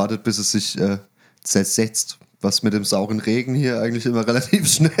 Oder man wartet, bis es sich zersetzt. Was mit dem sauren Regen hier eigentlich immer relativ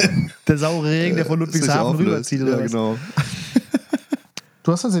schnell. Der saure Regen, der von Ludwigshafen rüberzieht. Ja, oder was? genau.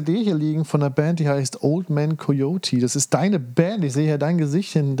 Du hast eine CD hier liegen von einer Band, die heißt Old Man Coyote. Das ist deine Band. Ich sehe hier dein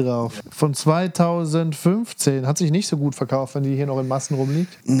Gesicht hinten drauf. Von 2015. Hat sich nicht so gut verkauft, wenn die hier noch in Massen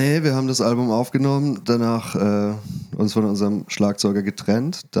rumliegt. Nee, wir haben das Album aufgenommen, danach uns von unserem Schlagzeuger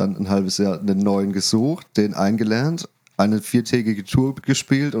getrennt, dann ein halbes Jahr einen neuen gesucht, den eingelernt, eine 4-tägige Tour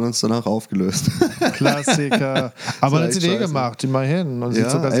gespielt und uns danach aufgelöst. Klassiker. Aber eine CD scheiße gemacht, immerhin. Und sieht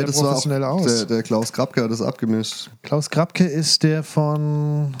sogar sehr professionell aus. Der Klaus Krapke hat das abgemischt. Klaus Krapke ist der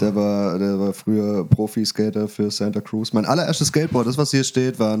von... Der war früher Profi-Skater für Santa Cruz. Mein allererstes Skateboard, das was hier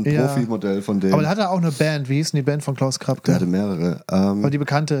steht, war ein Profi-Modell von dem. Aber der hatte auch eine Band. Wie hieß denn die Band von Klaus Krapke? Der hatte mehrere. Aber die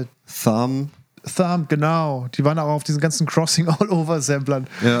bekannte... Thumb, genau. Die waren auch auf diesen ganzen Crossing-All-Over-Samplern.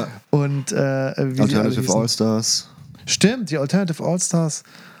 Ja. Und Alternative All-Stars. Stimmt, die Alternative All-Stars.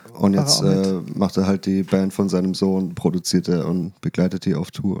 Und jetzt macht er halt die Band von seinem Sohn, produziert er und begleitet die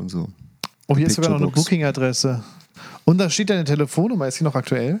auf Tour und so. Oh, hier ist sogar noch eine Picturebox. Booking-Adresse. Und da steht deine Telefonnummer. Ist die noch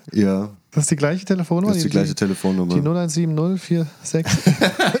aktuell? Ja. Das ist die gleiche Telefonnummer? Das ist die gleiche Telefonnummer. Die 017046.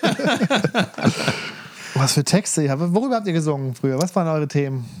 Was für Texte ihr habt. Worüber habt ihr gesungen früher? Was waren eure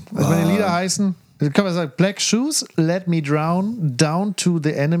Themen? Also meine Lieder heißen, kann man sagen, Black Shoes, Let Me Drown, Down to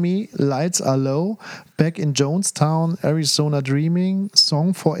the Enemy, Lights Are Low, Back in Jonestown, Arizona Dreaming,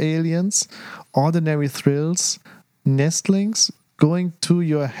 Song for Aliens, Ordinary Thrills, Nestlings, Going to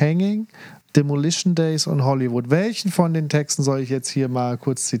Your Hanging, Demolition Days und Hollywood. Welchen von den Texten soll ich jetzt hier mal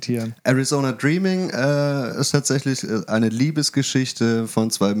kurz zitieren? Arizona Dreaming ist tatsächlich eine Liebesgeschichte von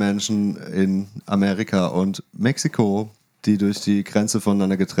 2 Menschen in Amerika und Mexiko, die durch die Grenze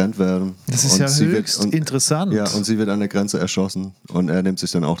voneinander getrennt werden. Das ist und ja sie höchst interessant. Ja, und sie wird an der Grenze erschossen und er nimmt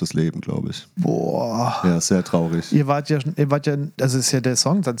sich dann auch das Leben, glaube ich. Boah. Ja, sehr traurig. Ihr wart ja, das ist ja der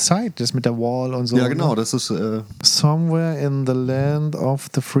Song der Zeit, das mit der Wall und so. Ja, genau, ne? das ist... Somewhere in the land of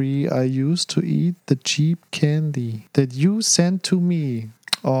the free, I used to eat the cheap candy that you sent to me.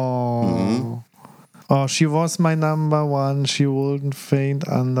 Oh. Oh, she was my number one. She wouldn't faint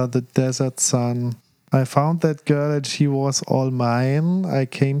under the desert sun. I found that girl and she was all mine. I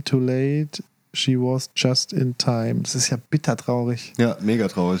came too late. She was just in time. Das ist ja bitter traurig. Ja, mega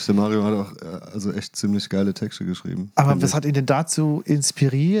traurig. Der Mario hat auch also echt ziemlich geile Texte geschrieben. Aber was hat ihn denn dazu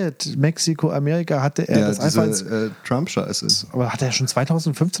inspiriert? Mexiko, Amerika, hatte er das einfach ins... Trump-Scheiße. Aber hat er schon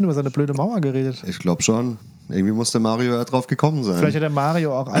 2015 über seine blöde Mauer geredet? Ich glaube schon. Irgendwie muss der Mario ja drauf gekommen sein. Vielleicht hat der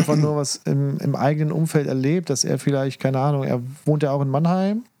Mario auch einfach nur was im eigenen Umfeld erlebt, dass er vielleicht, keine Ahnung, er wohnt ja auch in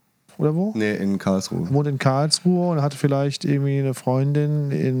Mannheim oder wo? Nee, in Karlsruhe. Wohnt in Karlsruhe und hatte vielleicht irgendwie eine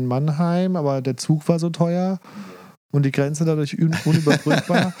Freundin in Mannheim, aber der Zug war so teuer und die Grenze dadurch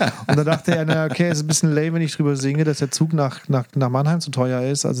unüberbrückbar. Und da dachte er, na okay, ist ein bisschen lame, wenn ich drüber singe, dass der Zug nach Mannheim zu teuer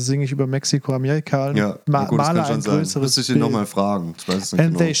ist. Also singe ich über Mexiko, Amerika und Ja, gut, das kann schon sein. Müsste ich ihn nochmal fragen. Ich weiß es nicht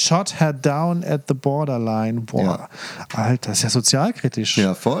And genau. they shot her down at the borderline. Boah, Alter, das ist ja sozialkritisch.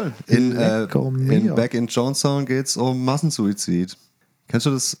 Ja, voll. In Back in Jonestown geht es um Massensuizid. Kennst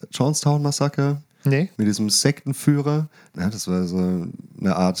du das Jonestown-Massaker? Nee. Mit diesem Sektenführer? Ja, das war so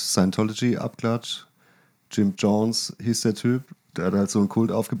eine Art Scientology-Abklatsch. Jim Jones hieß der Typ. Der hat halt so einen Kult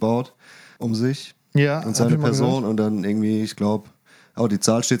aufgebaut um sich Ja, und seine Person. Und dann irgendwie, ich glaube, die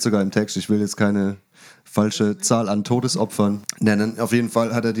Zahl steht sogar im Text. Ich will jetzt keine falsche Zahl an Todesopfern nennen. Auf jeden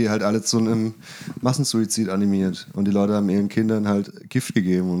Fall hat er die halt alle zu einem Massensuizid animiert. Und die Leute haben ihren Kindern halt Gift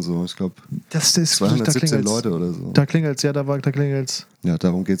gegeben und so. Ich glaube, 217 Leute oder so. Da klingelt's, ja, da klingelt's. Ja,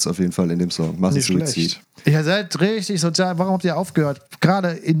 darum geht es auf jeden Fall in dem Song. Massensuizid. Ihr seid richtig sozial. Warum habt ihr aufgehört? Gerade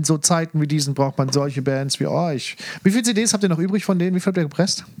in so Zeiten wie diesen braucht man solche Bands wie euch. Wie viele CDs habt ihr noch übrig von denen? Wie viel habt ihr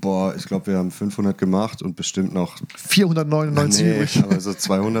gepresst? Boah, ich glaube, wir haben 500 gemacht und bestimmt noch 499 übrig. Aber so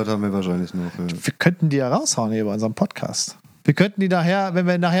 200 haben wir wahrscheinlich noch. Ja. Wir könnten die ja raushauen hier bei unserem Podcast. Wir könnten die nachher, wenn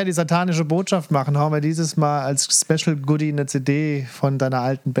wir nachher die satanische Botschaft machen, hauen wir dieses Mal als Special Goodie eine CD von deiner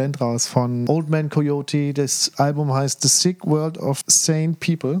alten Band raus, von Old Man Coyote. Das Album heißt The Sick World of Sane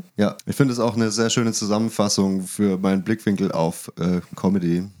People. Ja, ich finde es auch eine sehr schöne Zusammenfassung für meinen Blickwinkel auf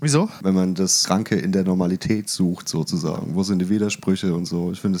Comedy. Wieso? Wenn man das Kranke in der Normalität sucht, sozusagen. Wo sind die Widersprüche und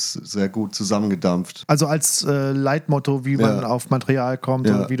so. Ich finde es sehr gut zusammengedampft. Also als Leitmotto, wie man auf Material kommt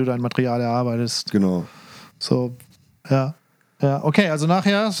und wie du dein Material erarbeitest. Genau. So, ja. Ja, okay, also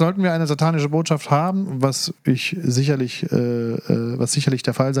nachher sollten wir eine satanische Botschaft haben, was sicherlich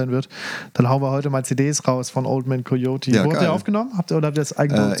der Fall sein wird. Dann hauen wir heute mal CDs raus von Old Man Coyote. Ja, wo habt ihr aufgenommen? Oder habt ihr das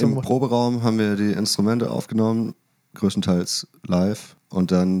eigene Im Proberaum haben wir die Instrumente aufgenommen, größtenteils live.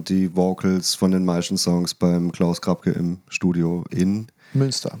 Und dann die Vocals von den meisten Songs beim Klaus Krabke im Studio in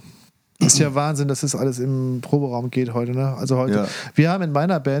Münster. Das ist ja Wahnsinn, dass das alles im Proberaum geht heute, ne? Also heute. Ja. Wir haben in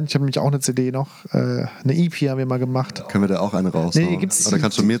meiner Band, ich habe nämlich auch eine CD noch, eine EP haben wir mal gemacht. Können wir da auch eine raushauen? Nee, gibt's, oder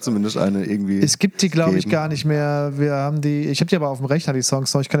kannst du mir zumindest eine irgendwie Es gibt die, glaube ich, geben? gar nicht mehr. Ich habe die aber auf dem Rechner, die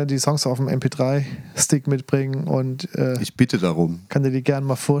Songs noch. Ich kann dir die Songs auf dem MP3-Stick mitbringen und ich bitte darum. Kann dir die gerne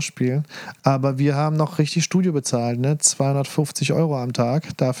mal vorspielen. Aber wir haben noch richtig Studio bezahlt, ne? 250 € am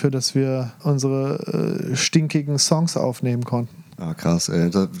Tag dafür, dass wir unsere stinkigen Songs aufnehmen konnten. Ah, krass,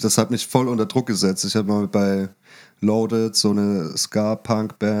 ey. Das hat mich voll unter Druck gesetzt. Ich habe mal bei Loaded, so eine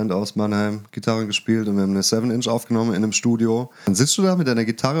Ska-Punk-Band aus Mannheim, Gitarre gespielt und wir haben eine 7-Inch aufgenommen in einem Studio. Dann sitzt du da mit deiner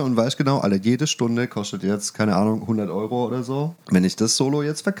Gitarre und weißt genau, jede Stunde kostet jetzt, keine Ahnung, 100 € oder so. Wenn ich das Solo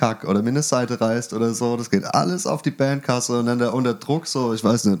jetzt verkacke oder mir eine Seite reißt oder so, das geht alles auf die Bandkasse und dann da unter Druck so, ich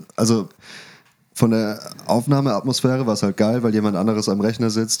weiß nicht, also von der Aufnahmeatmosphäre war es halt geil, weil jemand anderes am Rechner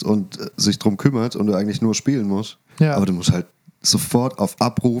sitzt und sich drum kümmert und du eigentlich nur spielen musst. Ja. Aber du musst halt sofort auf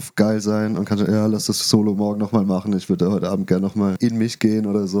Abruf geil sein und kannst lass das Solo morgen nochmal machen. Ich würde heute Abend gerne nochmal in mich gehen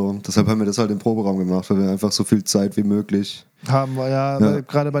oder so. Deshalb haben wir das halt im Proberaum gemacht, weil wir einfach so viel Zeit wie möglich haben wir, weil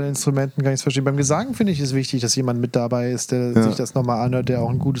gerade bei den Instrumenten kann ich es verstehen. Beim Gesang finde ich es wichtig, dass jemand mit dabei ist, der sich das nochmal anhört, der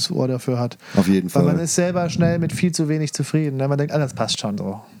auch ein gutes Ohr dafür hat. Auf jeden Fall. Weil man ist selber schnell mit viel zu wenig zufrieden. Ne? Man denkt, das passt schon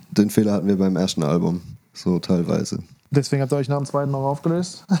so. Den Fehler hatten wir beim ersten Album, so teilweise. Deswegen habt ihr euch nach dem zweiten noch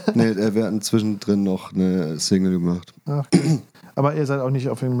aufgelöst? Nee, wir hatten zwischendrin noch eine Single gemacht. Ach, okay. Aber ihr seid auch nicht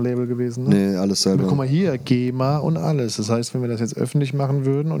auf dem Label gewesen, ne? Nee, alles selber. Aber guck mal hier, GEMA und alles. Das heißt, wenn wir das jetzt öffentlich machen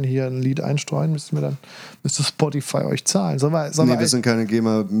würden und hier ein Lied einstreuen, müsste Spotify euch zahlen. Wir sind keine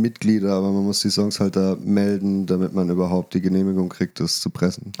GEMA-Mitglieder, aber man muss die Songs halt da melden, damit man überhaupt die Genehmigung kriegt, das zu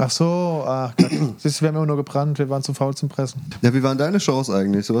pressen. Ach so, Gott. Siehst du, wir haben immer nur gebrannt, wir waren zu faul zum Pressen. Ja, wie waren deine Shows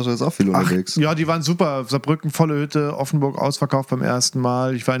eigentlich? Du warst jetzt auch viel unterwegs. Ja, die waren super. Saarbrücken, volle Hütte, Offenburg ausverkauft beim ersten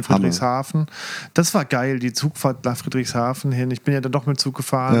Mal. Ich war in Friedrichshafen. Das war geil, die Zugfahrt nach Friedrichshafen hin. Ich bin ja dann doch mit dem Zug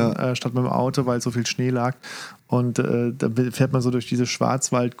gefahren, statt mit dem Auto, weil so viel Schnee lag. Und da fährt man so durch diese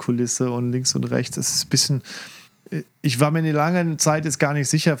Schwarzwaldkulisse und links und rechts. Es ist ein bisschen. Ich war mir in der langen Zeit jetzt gar nicht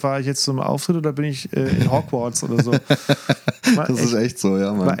sicher, fahre ich jetzt zum Auftritt oder bin ich in Hogwarts oder so. Das ist echt so,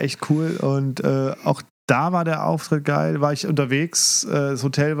 ja, Mann. War echt cool und auch da war der Auftritt geil, war ich unterwegs, das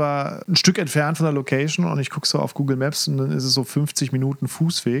Hotel war ein Stück entfernt von der Location und ich gucke so auf Google Maps und dann ist es so 50 Minuten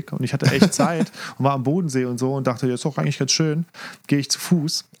Fußweg und ich hatte echt Zeit und war am Bodensee und so und dachte, das ist doch eigentlich ganz schön, gehe ich zu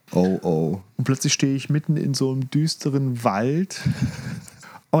Fuß. Oh. Und plötzlich stehe ich mitten in so einem düsteren Wald.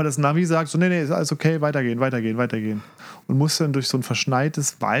 Aber das Navi sagt so, nee, ist alles okay, weitergehen. Und musste dann durch so ein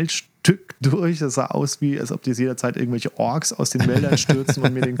verschneites Waldstück durch. Das sah aus wie, als ob die jederzeit irgendwelche Orks aus den Wäldern stürzen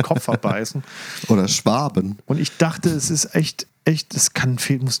und mir den Kopf verbeißen. Oder Schwaben. Und ich dachte, es ist echt, das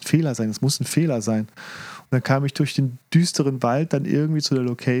muss ein Fehler sein. Und dann kam ich durch den düsteren Wald dann irgendwie zu der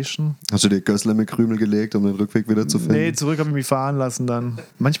Location. Hast du dir Gössler mit Krümel gelegt, um den Rückweg wieder zu finden? Nee, zurück habe ich mich fahren lassen dann.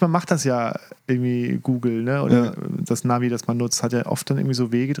 Manchmal macht das ja irgendwie Google, ne? Oder das Navi, das man nutzt, hat ja oft dann irgendwie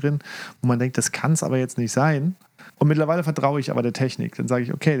so Wege drin, wo man denkt, das kann es aber jetzt nicht sein. Und mittlerweile vertraue ich aber der Technik. Dann sage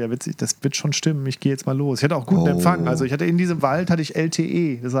ich, okay, das wird schon stimmen, ich gehe jetzt mal los. Ich hatte auch guten Empfang. Also ich hatte in diesem Wald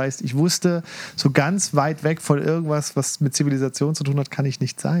LTE. Das heißt, ich wusste, so ganz weit weg von irgendwas, was mit Zivilisation zu tun hat, kann ich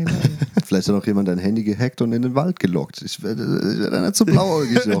nicht sein. Vielleicht hat auch jemand dein Handy gehackt und in den Wald gelockt. Ich werde nicht so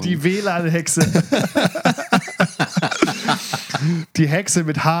blauäugig. Die WLAN-Hexe. Die Hexe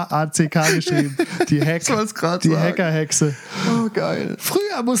mit H-A-C-K geschrieben. Die Hacker-Hexe. Oh, geil.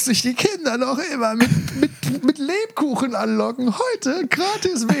 Früher musste ich die Kinder noch immer mit Lebkuchen anlocken. Heute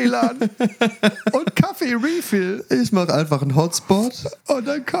gratis WLAN und Kaffee-Refill. Ich mache einfach einen Hotspot. Und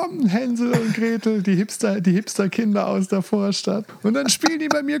dann kommen Hänsel und Gretel, die Hipster-Kinder aus der Vorstadt. Und dann spielen die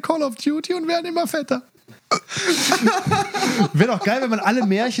bei mir Call of Duty und werden immer fetter. Wäre doch geil, wenn man alle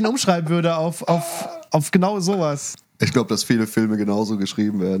Märchen umschreiben würde auf genau sowas. Ich glaube, dass viele Filme genauso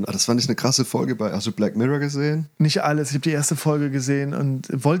geschrieben werden. Das fand ich eine krasse Folge bei. Hast du Black Mirror gesehen? Nicht alles. Ich habe die erste Folge gesehen und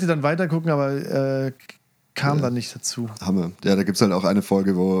wollte dann weitergucken, aber kam dann nicht dazu. Hammer. Ja, da gibt es halt auch eine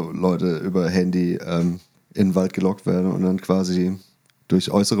Folge, wo Leute über Handy in den Wald gelockt werden und dann quasi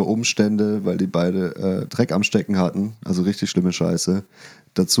durch äußere Umstände, weil die beide Dreck am Stecken hatten, also richtig schlimme Scheiße,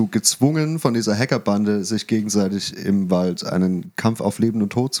 dazu gezwungen von dieser Hackerbande, sich gegenseitig im Wald einen Kampf auf Leben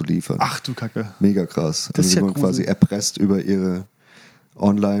und Tod zu liefern. Ach du Kacke. Mega krass. Das ist sie ja wurden quasi erpresst über ihre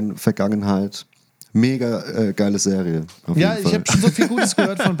Online-Vergangenheit. Mega geile Serie. Ja, ich habe schon so viel Gutes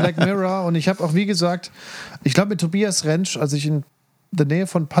gehört von Black Mirror und ich habe auch, wie gesagt, ich glaube mit Tobias Rentsch, als ich in der Nähe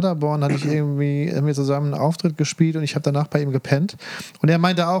von Paderborn hatte ich irgendwie mir zusammen einen Auftritt gespielt und ich habe danach bei ihm gepennt. Und er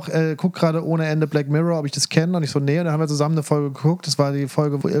meinte auch, guck gerade ohne Ende Black Mirror, ob ich das kenne. Und ich so, nee. Und dann haben wir zusammen eine Folge geguckt. Das war die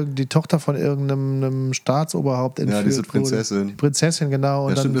Folge, wo die Tochter von irgendeinem Staatsoberhaupt entführt wurde. Ja, diese Prinzessin. Die Prinzessin, genau.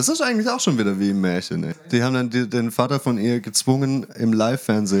 Und ja, stimmt. Das ist eigentlich auch schon wieder wie im Märchen. Ey. Die haben dann den Vater von ihr gezwungen, im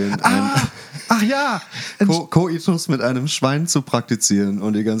Live-Fernsehen ach ja! Koitus mit einem Schwein zu praktizieren.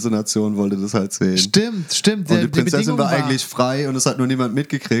 Und die ganze Nation wollte das halt sehen. Stimmt. Und die Prinzessin war eigentlich frei und es hat nur niemand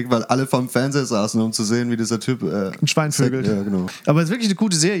mitgekriegt, weil alle vom Fernseher saßen, um zu sehen, wie dieser Typ ein Schwein vögelt. Ja, genau. Aber es ist wirklich eine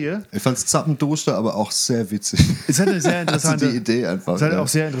gute Serie. Ich fand es zappenduster, aber auch sehr witzig. Es hat eine sehr interessante also die Idee einfach. Es hat auch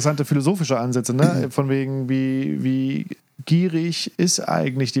sehr interessante philosophische Ansätze, ne? Von wegen, wie gierig ist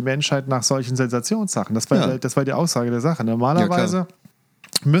eigentlich die Menschheit nach solchen Sensationssachen. Das war die Aussage der Sache. Normalerweise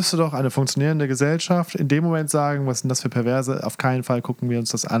müsste doch eine funktionierende Gesellschaft in dem Moment sagen, was sind das für Perverse, auf keinen Fall gucken wir uns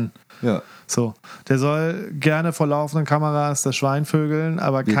das an. Ja. So, der soll gerne vor laufenden Kameras das Schwein vögeln,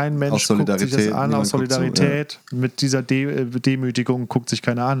 aber kein Mensch guckt sich das an, aus Solidarität. Mit dieser Demütigung guckt sich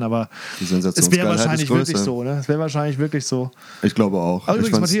keiner an, aber es wäre wahrscheinlich wirklich so, ne? Es wäre wahrscheinlich wirklich so. Ich glaube auch. Aber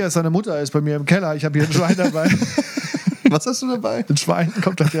übrigens, Matthias, seine Mutter ist bei mir im Keller, ich habe hier ein Schwein dabei. Was hast du dabei? Ein Schwein,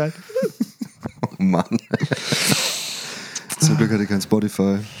 kommt gleich rein. Oh Mann. Zum Glück hatte ich kein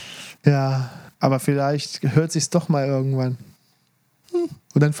Spotify. Ja, aber vielleicht hört sich's doch mal irgendwann.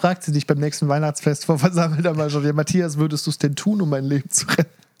 Und dann fragt sie dich beim nächsten Weihnachtsfest vor versammelter Mannschaft, ja, Matthias, würdest du es denn tun, um mein Leben zu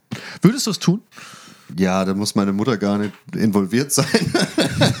retten? Würdest du es tun? Ja, da muss meine Mutter gar nicht involviert sein.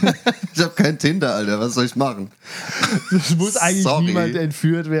 Ich habe kein Tinder, Alter. Was soll ich machen? Es muss eigentlich niemand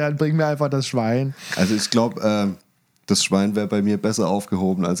entführt werden. Bring mir einfach das Schwein. Also ich glaube, das Schwein wäre bei mir besser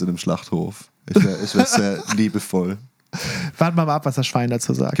aufgehoben als in einem Schlachthof. Ich wär sehr liebevoll. Warten wir mal ab, was das Schwein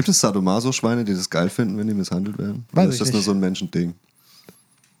dazu sagt. Gibt es Sadomaso-Schweine, die das geil finden, wenn die misshandelt werden? Weiß Oder ist das nur so ein Menschending?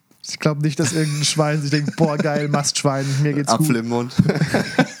 Ich glaube nicht, dass irgendein Schwein sich denkt, boah, geil, Mastschwein, mir geht's gut. Apfel im Mund.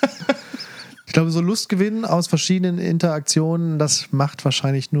 Ich glaube, so Lustgewinn aus verschiedenen Interaktionen, das macht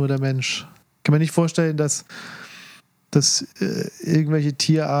wahrscheinlich nur der Mensch. Ich kann mir nicht vorstellen, dass irgendwelche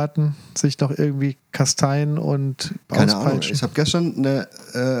Tierarten sich noch irgendwie kasteien und Keine auspeitschen. Ahnung. Ich habe gestern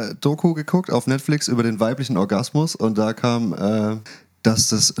eine Doku geguckt auf Netflix über den weiblichen Orgasmus und da kam, dass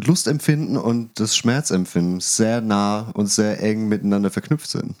das Lustempfinden und das Schmerzempfinden sehr nah und sehr eng miteinander verknüpft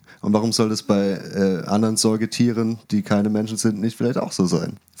sind. Und warum soll das bei anderen Säugetieren, die keine Menschen sind, nicht vielleicht auch so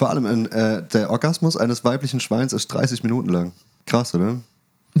sein? Vor allem der Orgasmus eines weiblichen Schweins ist 30 Minuten lang. Krass, oder?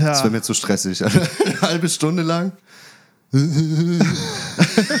 Das Ja. wäre mir zu stressig. Eine halbe Stunde lang.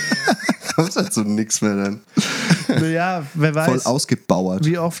 Kommt dazu nichts mehr dann. Naja, wer Voll weiß, ausgebauert.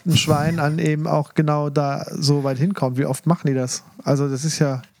 wie oft ein Schwein an eben auch genau da so weit hinkommt. Wie oft machen die das? Also das ist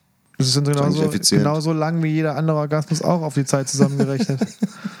ja, das ist eigentlich effizient. genauso lang wie jeder andere Orgasmus auch auf die Zeit zusammengerechnet.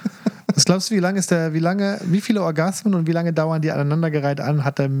 Was glaubst du, wie viele Orgasmen und wie lange dauern die aneinandergereiht an,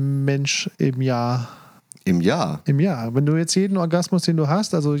 hat der Mensch im Jahr? Im Jahr. Im Jahr. Wenn du jetzt jeden Orgasmus, den du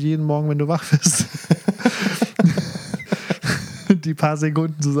hast, also jeden Morgen, wenn du wach wirst, die paar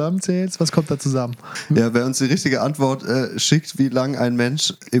Sekunden zusammenzählst, was kommt da zusammen? Ja, wer uns die richtige Antwort schickt, wie lang ein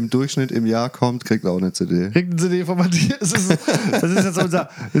Mensch im Durchschnitt im Jahr kommt, kriegt auch eine CD. Kriegt eine CD von Matthias.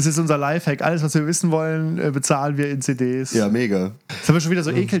 Das ist unser Lifehack. Alles, was wir wissen wollen, bezahlen wir in CDs. Ja, mega. Jetzt haben wir schon wieder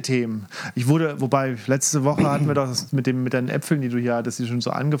so Ekelthemen. Wobei, letzte Woche hatten wir doch das mit deinen Äpfeln, die du hier hattest, die schon so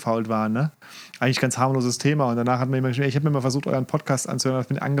angefault waren, ne? Eigentlich ganz harmloses Thema. Und danach hat mir immer geschrieben, ich habe mir mal versucht, euren Podcast anzuhören, das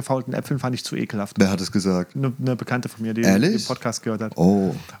mit den angefaulten Äpfeln fand ich zu ekelhaft. Wer hat es gesagt? Eine Bekannte von mir, die Ehrlich? den Podcast gehört hat.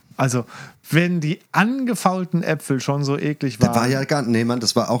 Oh. Also, wenn die angefaulten Äpfel schon so eklig Der waren. war ja gar nee, Mann,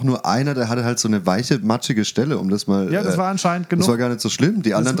 das war auch nur einer, der hatte halt so eine weiche, matschige Stelle, um das mal. Ja, das war anscheinend genug. Das war gar nicht so schlimm.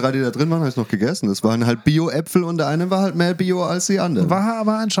 Die anderen drei, die da drin waren, habe ich noch gegessen. Das waren halt Bio-Äpfel und der eine war halt mehr Bio als die anderen. War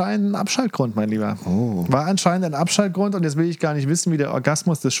aber anscheinend ein Abschaltgrund, mein Lieber. Oh. War anscheinend ein Abschaltgrund und jetzt will ich gar nicht wissen, wie der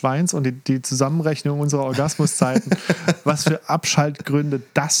Orgasmus des Schweins und die Zusammenrechnung unserer Orgasmuszeiten, was für Abschaltgründe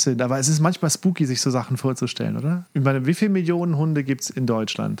das sind. Aber es ist manchmal spooky, sich so Sachen vorzustellen, oder? Ich meine, wie viele Millionen Hunde gibt es in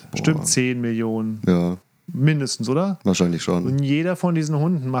Deutschland? Bestimmt 10 Millionen. Ja, Mindestens, oder? wahrscheinlich schon. Und jeder von diesen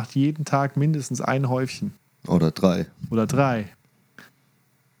Hunden macht jeden Tag mindestens ein Häufchen. Oder 3. Oder 3.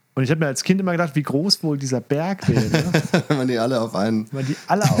 Und ich habe mir als Kind immer gedacht, wie groß wohl dieser Berg wäre, ne? Wenn man die alle auf einen. Wenn man die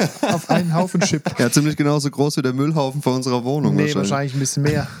alle auf einen Haufen schippt. Ja, ziemlich genauso groß wie der Müllhaufen vor unserer Wohnung. Nee, wahrscheinlich ein bisschen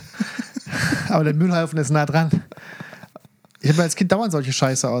mehr. Aber der Müllhaufen ist nah dran. Ich habe mir als Kind dauernd solche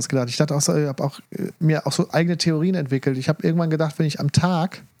Scheiße ausgedacht. Ich dachte auch so, ich habe auch mir auch so eigene Theorien entwickelt. Ich habe irgendwann gedacht, wenn ich am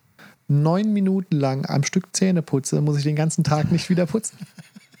Tag 9 Minuten lang am Stück Zähne putze, muss ich den ganzen Tag nicht wieder putzen.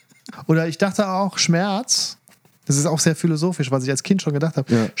 Oder ich dachte auch, Schmerz, das ist auch sehr philosophisch, was ich als Kind schon gedacht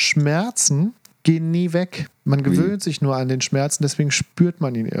habe. Ja. Schmerzen gehen nie weg. Man gewöhnt sich nur an den Schmerzen, deswegen spürt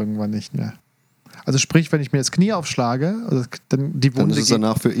man ihn irgendwann nicht mehr. Also sprich, wenn ich mir das Knie aufschlage, also dann die Dann Wunde ist es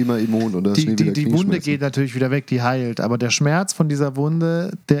danach für immer immun und das ist nie wieder die Wunde Knieschmerzen. geht natürlich wieder weg, die heilt. Aber der Schmerz von dieser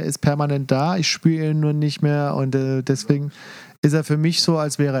Wunde, der ist permanent da. Ich spüre ihn nur nicht mehr und deswegen ist er für mich so,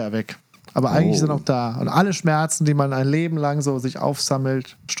 als wäre er weg. Aber eigentlich ist er noch da. Und alle Schmerzen, die man ein Leben lang so sich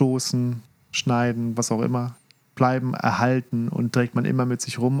aufsammelt, stoßen, schneiden, was auch immer, bleiben erhalten und trägt man immer mit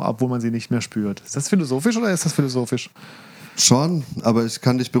sich rum, obwohl man sie nicht mehr spürt. Ist das philosophisch oder ist das philosophisch? Schon, aber ich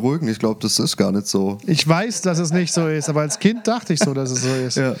kann dich beruhigen. Ich glaube, das ist gar nicht so. Ich weiß, dass es nicht so ist, aber als Kind dachte ich so, dass es so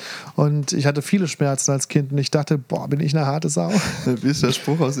ist. Ja. Und ich hatte viele Schmerzen als Kind und ich dachte, boah, bin ich eine harte Sau. Wie ist der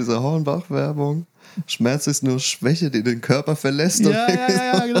Spruch aus dieser Hornbach-Werbung? Schmerz ist nur Schwäche, die den Körper verlässt. Ja,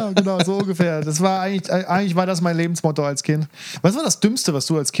 genau, so ungefähr. Das war eigentlich war das mein Lebensmotto als Kind. Was war das Dümmste, was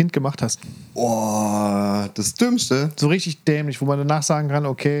du als Kind gemacht hast? Oh, das Dümmste. So richtig dämlich, wo man danach sagen kann,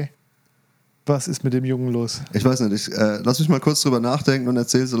 okay, was ist mit dem Jungen los? Ich weiß nicht, lass mich mal kurz drüber nachdenken und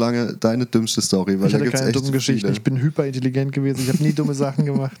erzähl so lange deine dümmste Story, weil Ich da hatte gibt's keine echt dummen Geschichten. viele. Ich bin hyperintelligent gewesen. Ich habe nie dumme Sachen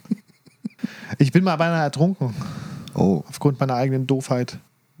gemacht. Ich bin mal beinahe ertrunken. Oh, Aufgrund meiner eigenen Doofheit.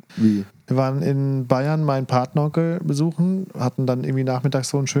 wie? Wir waren in Bayern meinen Patenonkel besuchen, hatten dann irgendwie nachmittags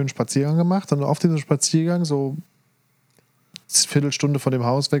so einen schönen Spaziergang gemacht. Und auf diesem Spaziergang, so eine Viertelstunde von dem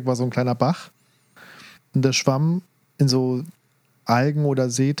Haus weg, war so ein kleiner Bach. Und der schwamm in so Algen oder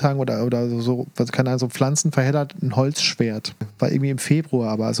Seetang oder so, keine Ahnung, so Pflanzen verheddert ein Holzschwert. War irgendwie im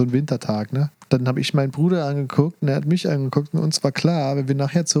Februar, aber so ein Wintertag, ne? Dann habe ich meinen Bruder angeguckt und er hat mich angeguckt und uns war klar, wenn wir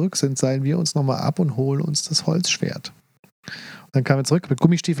nachher zurück sind, seilen wir uns nochmal ab und holen uns das Holzschwert. Und dann kamen wir zurück, mit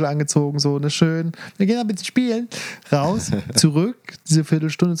Gummistiefel angezogen, so, ne, schön. Wir gehen ein bisschen spielen. Raus, zurück, diese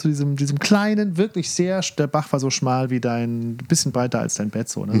Viertelstunde zu diesem kleinen, wirklich sehr, der Bach war so schmal wie ein bisschen breiter als dein Bett,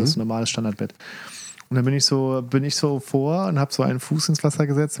 so, ne? Das ist ein normales Standardbett. Und dann bin ich so vor und habe so einen Fuß ins Wasser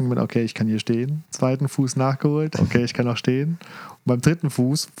gesetzt und gedacht, okay, ich kann hier stehen. Zweiten Fuß nachgeholt, okay, ich kann auch stehen. Und beim dritten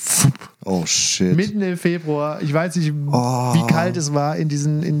Fuß, Oh shit. mitten im Februar, ich weiß nicht, wie kalt es war, in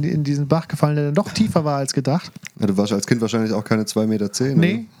diesen Bach gefallen, der dann doch tiefer war als gedacht. Ja, du warst als Kind wahrscheinlich auch keine 2,10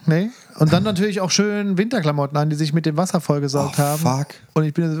 Meter. Nee. Und dann natürlich auch schön Winterklamotten an, die sich mit dem Wasser vollgesaugt haben. Fuck. Und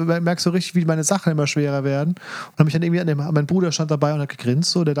ich merke so richtig, wie meine Sachen immer schwerer werden. Und habe mich dann irgendwie mein Bruder stand dabei und hat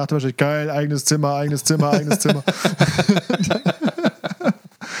gegrinst so. Der dachte wahrscheinlich, geil, eigenes Zimmer.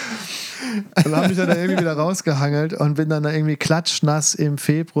 Und habe mich dann irgendwie wieder rausgehangelt und bin dann da irgendwie klatschnass im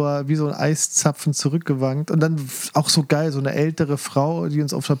Februar wie so ein Eiszapfen zurückgewankt. Und dann auch so geil, so eine ältere Frau, die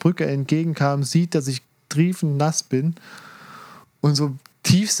uns auf der Brücke entgegenkam, sieht, dass ich triefend nass bin und so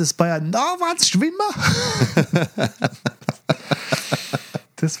Tiefstes Bayern. Norwärts Schwimmer.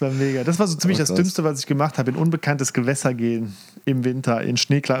 Das war mega. Das war so ziemlich das Dümmste, was ich gemacht habe. In unbekanntes Gewässer gehen im Winter, in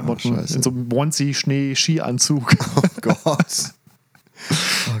Schneeklamotten, in so einem Onesie-Skianzug. Oh Gott.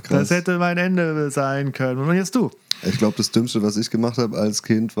 Das hätte mein Ende sein können. Und jetzt du. Ich glaube, das Dümmste, was ich gemacht habe als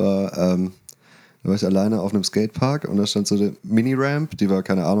Kind, war, da war ich alleine auf einem Skatepark und da stand so eine Mini-Ramp, die war,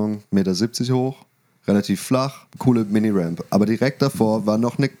 keine Ahnung, 1,70 Meter hoch, relativ flach, coole Mini-Ramp. Aber direkt davor war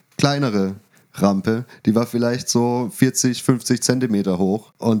noch eine kleinere Rampe, die war vielleicht so 40, 50 Zentimeter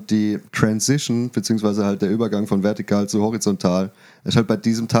hoch und die Transition, beziehungsweise halt der Übergang von vertikal zu horizontal, ist halt bei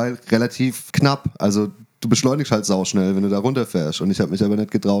diesem Teil relativ knapp. Also du beschleunigst halt sauschnell, wenn du da runterfährst. Und ich habe mich aber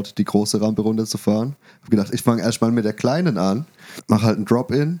nicht getraut, die große Rampe runterzufahren. Ich habe gedacht, ich fange erstmal mit der kleinen an, mache halt einen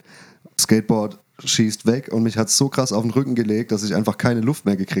Drop-In, Skateboard schießt weg und mich hat es so krass auf den Rücken gelegt, dass ich einfach keine Luft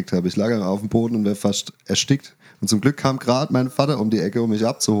mehr gekriegt habe. Ich lag auf dem Boden und wäre fast erstickt. Und zum Glück kam gerade mein Vater um die Ecke, um mich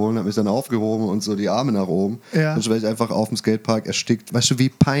abzuholen, hat mich dann aufgehoben und so die Arme nach oben. Ja. Dann wäre ich einfach auf dem Skatepark erstickt. Weißt du, wie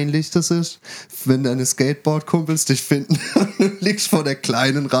peinlich das ist, wenn deine Skateboard-Kumpels dich finden und du liegst vor der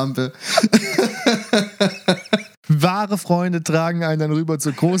kleinen Rampe. Wahre Freunde tragen einen dann rüber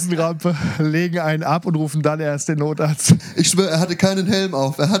zur großen Rampe, legen einen ab und rufen dann erst den Notarzt. Ich schwöre, er hatte keinen Helm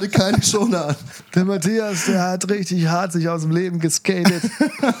auf, er hatte keine Schoner an. Der Matthias, der hat richtig hart sich aus dem Leben geskatet.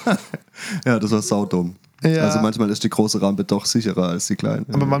 Ja, das war saudumm. Ja. Also manchmal ist die große Rampe doch sicherer als die kleine.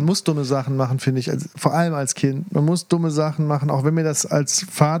 Aber man muss dumme Sachen machen, finde ich. Also, vor allem als Kind. Man muss dumme Sachen machen, auch wenn mir das als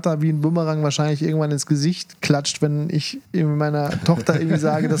Vater wie ein Bumerang wahrscheinlich irgendwann ins Gesicht klatscht, wenn ich meiner Tochter irgendwie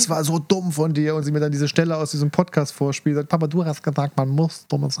sage, das war so dumm von dir und sie mir dann diese Stelle aus diesem Podcast vorspielt. Sagt, Papa, du hast gesagt, man muss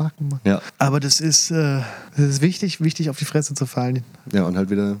dumme Sachen machen. Ja. Aber das ist wichtig, auf die Fresse zu fallen. Ja, und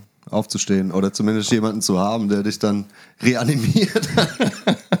halt wieder aufzustehen oder zumindest jemanden zu haben, der dich dann reanimiert.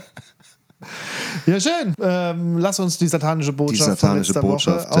 Ja, schön. Lass uns die satanische Botschaft von letzter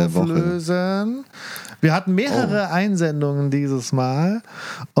Woche auflösen. Wir hatten mehrere Einsendungen dieses Mal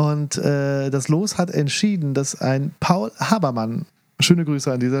und das Los hat entschieden, dass ein Paul Habermann, schöne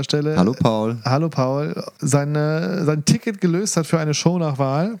Grüße an dieser Stelle. Hallo Paul. Hallo Paul, sein Ticket gelöst hat für eine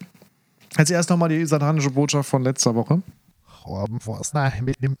Shownachwahl. Als erst nochmal die satanische Botschaft von letzter Woche.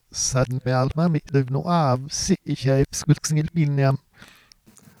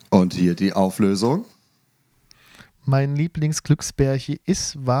 Und hier die Auflösung. Mein Lieblingsglücksbärchen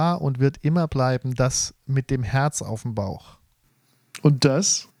ist, war und wird immer bleiben das mit dem Herz auf dem Bauch. Und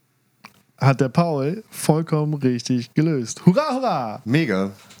das hat der Paul vollkommen richtig gelöst. Hurra, hurra!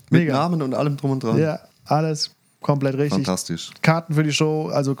 Mega. Mega. Namen und allem drum und dran. Ja, alles komplett richtig. Fantastisch. Karten für die Show,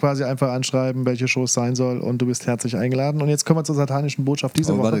 also quasi einfach anschreiben, welche Show es sein soll und du bist herzlich eingeladen. Und jetzt kommen wir zur satanischen Botschaft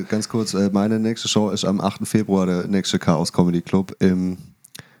diese Woche. Warte, ganz kurz. Meine nächste Show ist am 8. Februar, der nächste Chaos Comedy Club im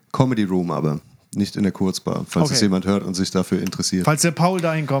Comedy Room, aber nicht in der Kurzbar, falls es jemand hört und sich dafür interessiert. Falls der Paul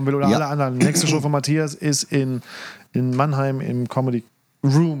dahin kommen will oder alle anderen. Nächste Show von Matthias ist in Mannheim im Comedy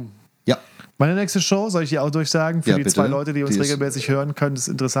Room. Ja. Meine nächste Show, soll ich die auch durchsagen? Für die bitte. 2 Leute, die uns regelmäßig hören, könnte es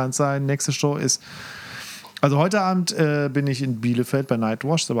interessant sein. Nächste Show ist, also heute Abend bin ich in Bielefeld bei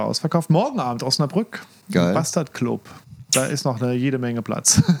Nightwash, ist aber ausverkauft. Morgen Abend Osnabrück, Geil. Bastard Club. Da ist noch jede Menge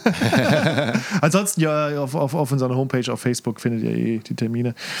Platz. Ansonsten ja auf unserer Homepage auf Facebook findet ihr die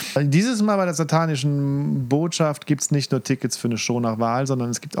Termine. Dieses Mal bei der satanischen Botschaft gibt es nicht nur Tickets für eine Show nach Wahl, sondern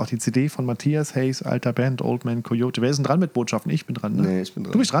es gibt auch die CD von Matthias Hayes, alter Band, Old Man Coyote. Wer ist denn dran mit Botschaften? Ich bin dran, ne? Nee, ich bin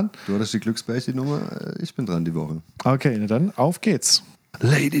dran. Du bist dran? Du hattest die Glücksbärchen-Nummer, ich bin dran die Woche. Okay, na dann, auf geht's.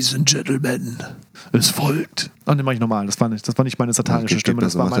 Ladies and Gentlemen, es folgt. Oh, ne, mach ich nochmal. Das war nicht meine satanische Stimme.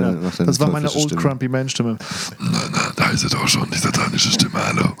 Das war meine Old Crumpy Man Stimme. Na, da ist es auch schon, die satanische Stimme.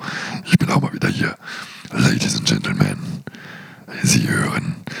 Hallo, ich bin auch mal wieder hier. Ladies and Gentlemen, Sie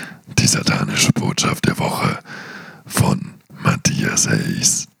hören die satanische Botschaft der Woche von Matthias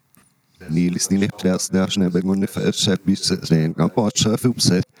Hayes.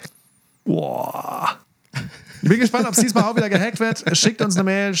 Wow. Ich bin gespannt, ob es diesmal auch wieder gehackt wird. Schickt uns eine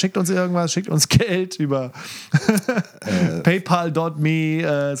Mail, schickt uns irgendwas, schickt uns Geld über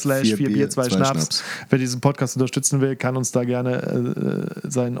paypal.me/4Bier2Schnaps. Wer diesen Podcast unterstützen will, kann uns da gerne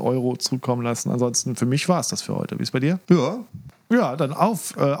seinen Euro zukommen lassen. Ansonsten, für mich war es das für heute. Wie ist es bei dir? Ja. Ja, dann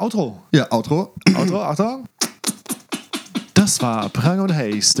auf. Outro. Ja, Outro. Outro, Achtung. Das war Prang und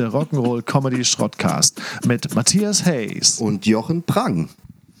Hayes, der Rock'n'Roll Comedy Schrottcast mit Matthias Hayes Und Jochen Prang.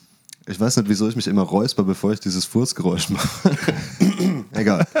 Ich weiß nicht, wieso ich mich immer räusper, bevor ich dieses Furzgeräusch mache.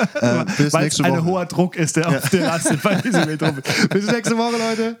 Egal. Bis Weil es nächste Woche. ein hoher Druck ist, der auf der lastet bei diesem Intro. Bis nächste Woche,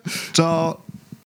 Leute. Ciao.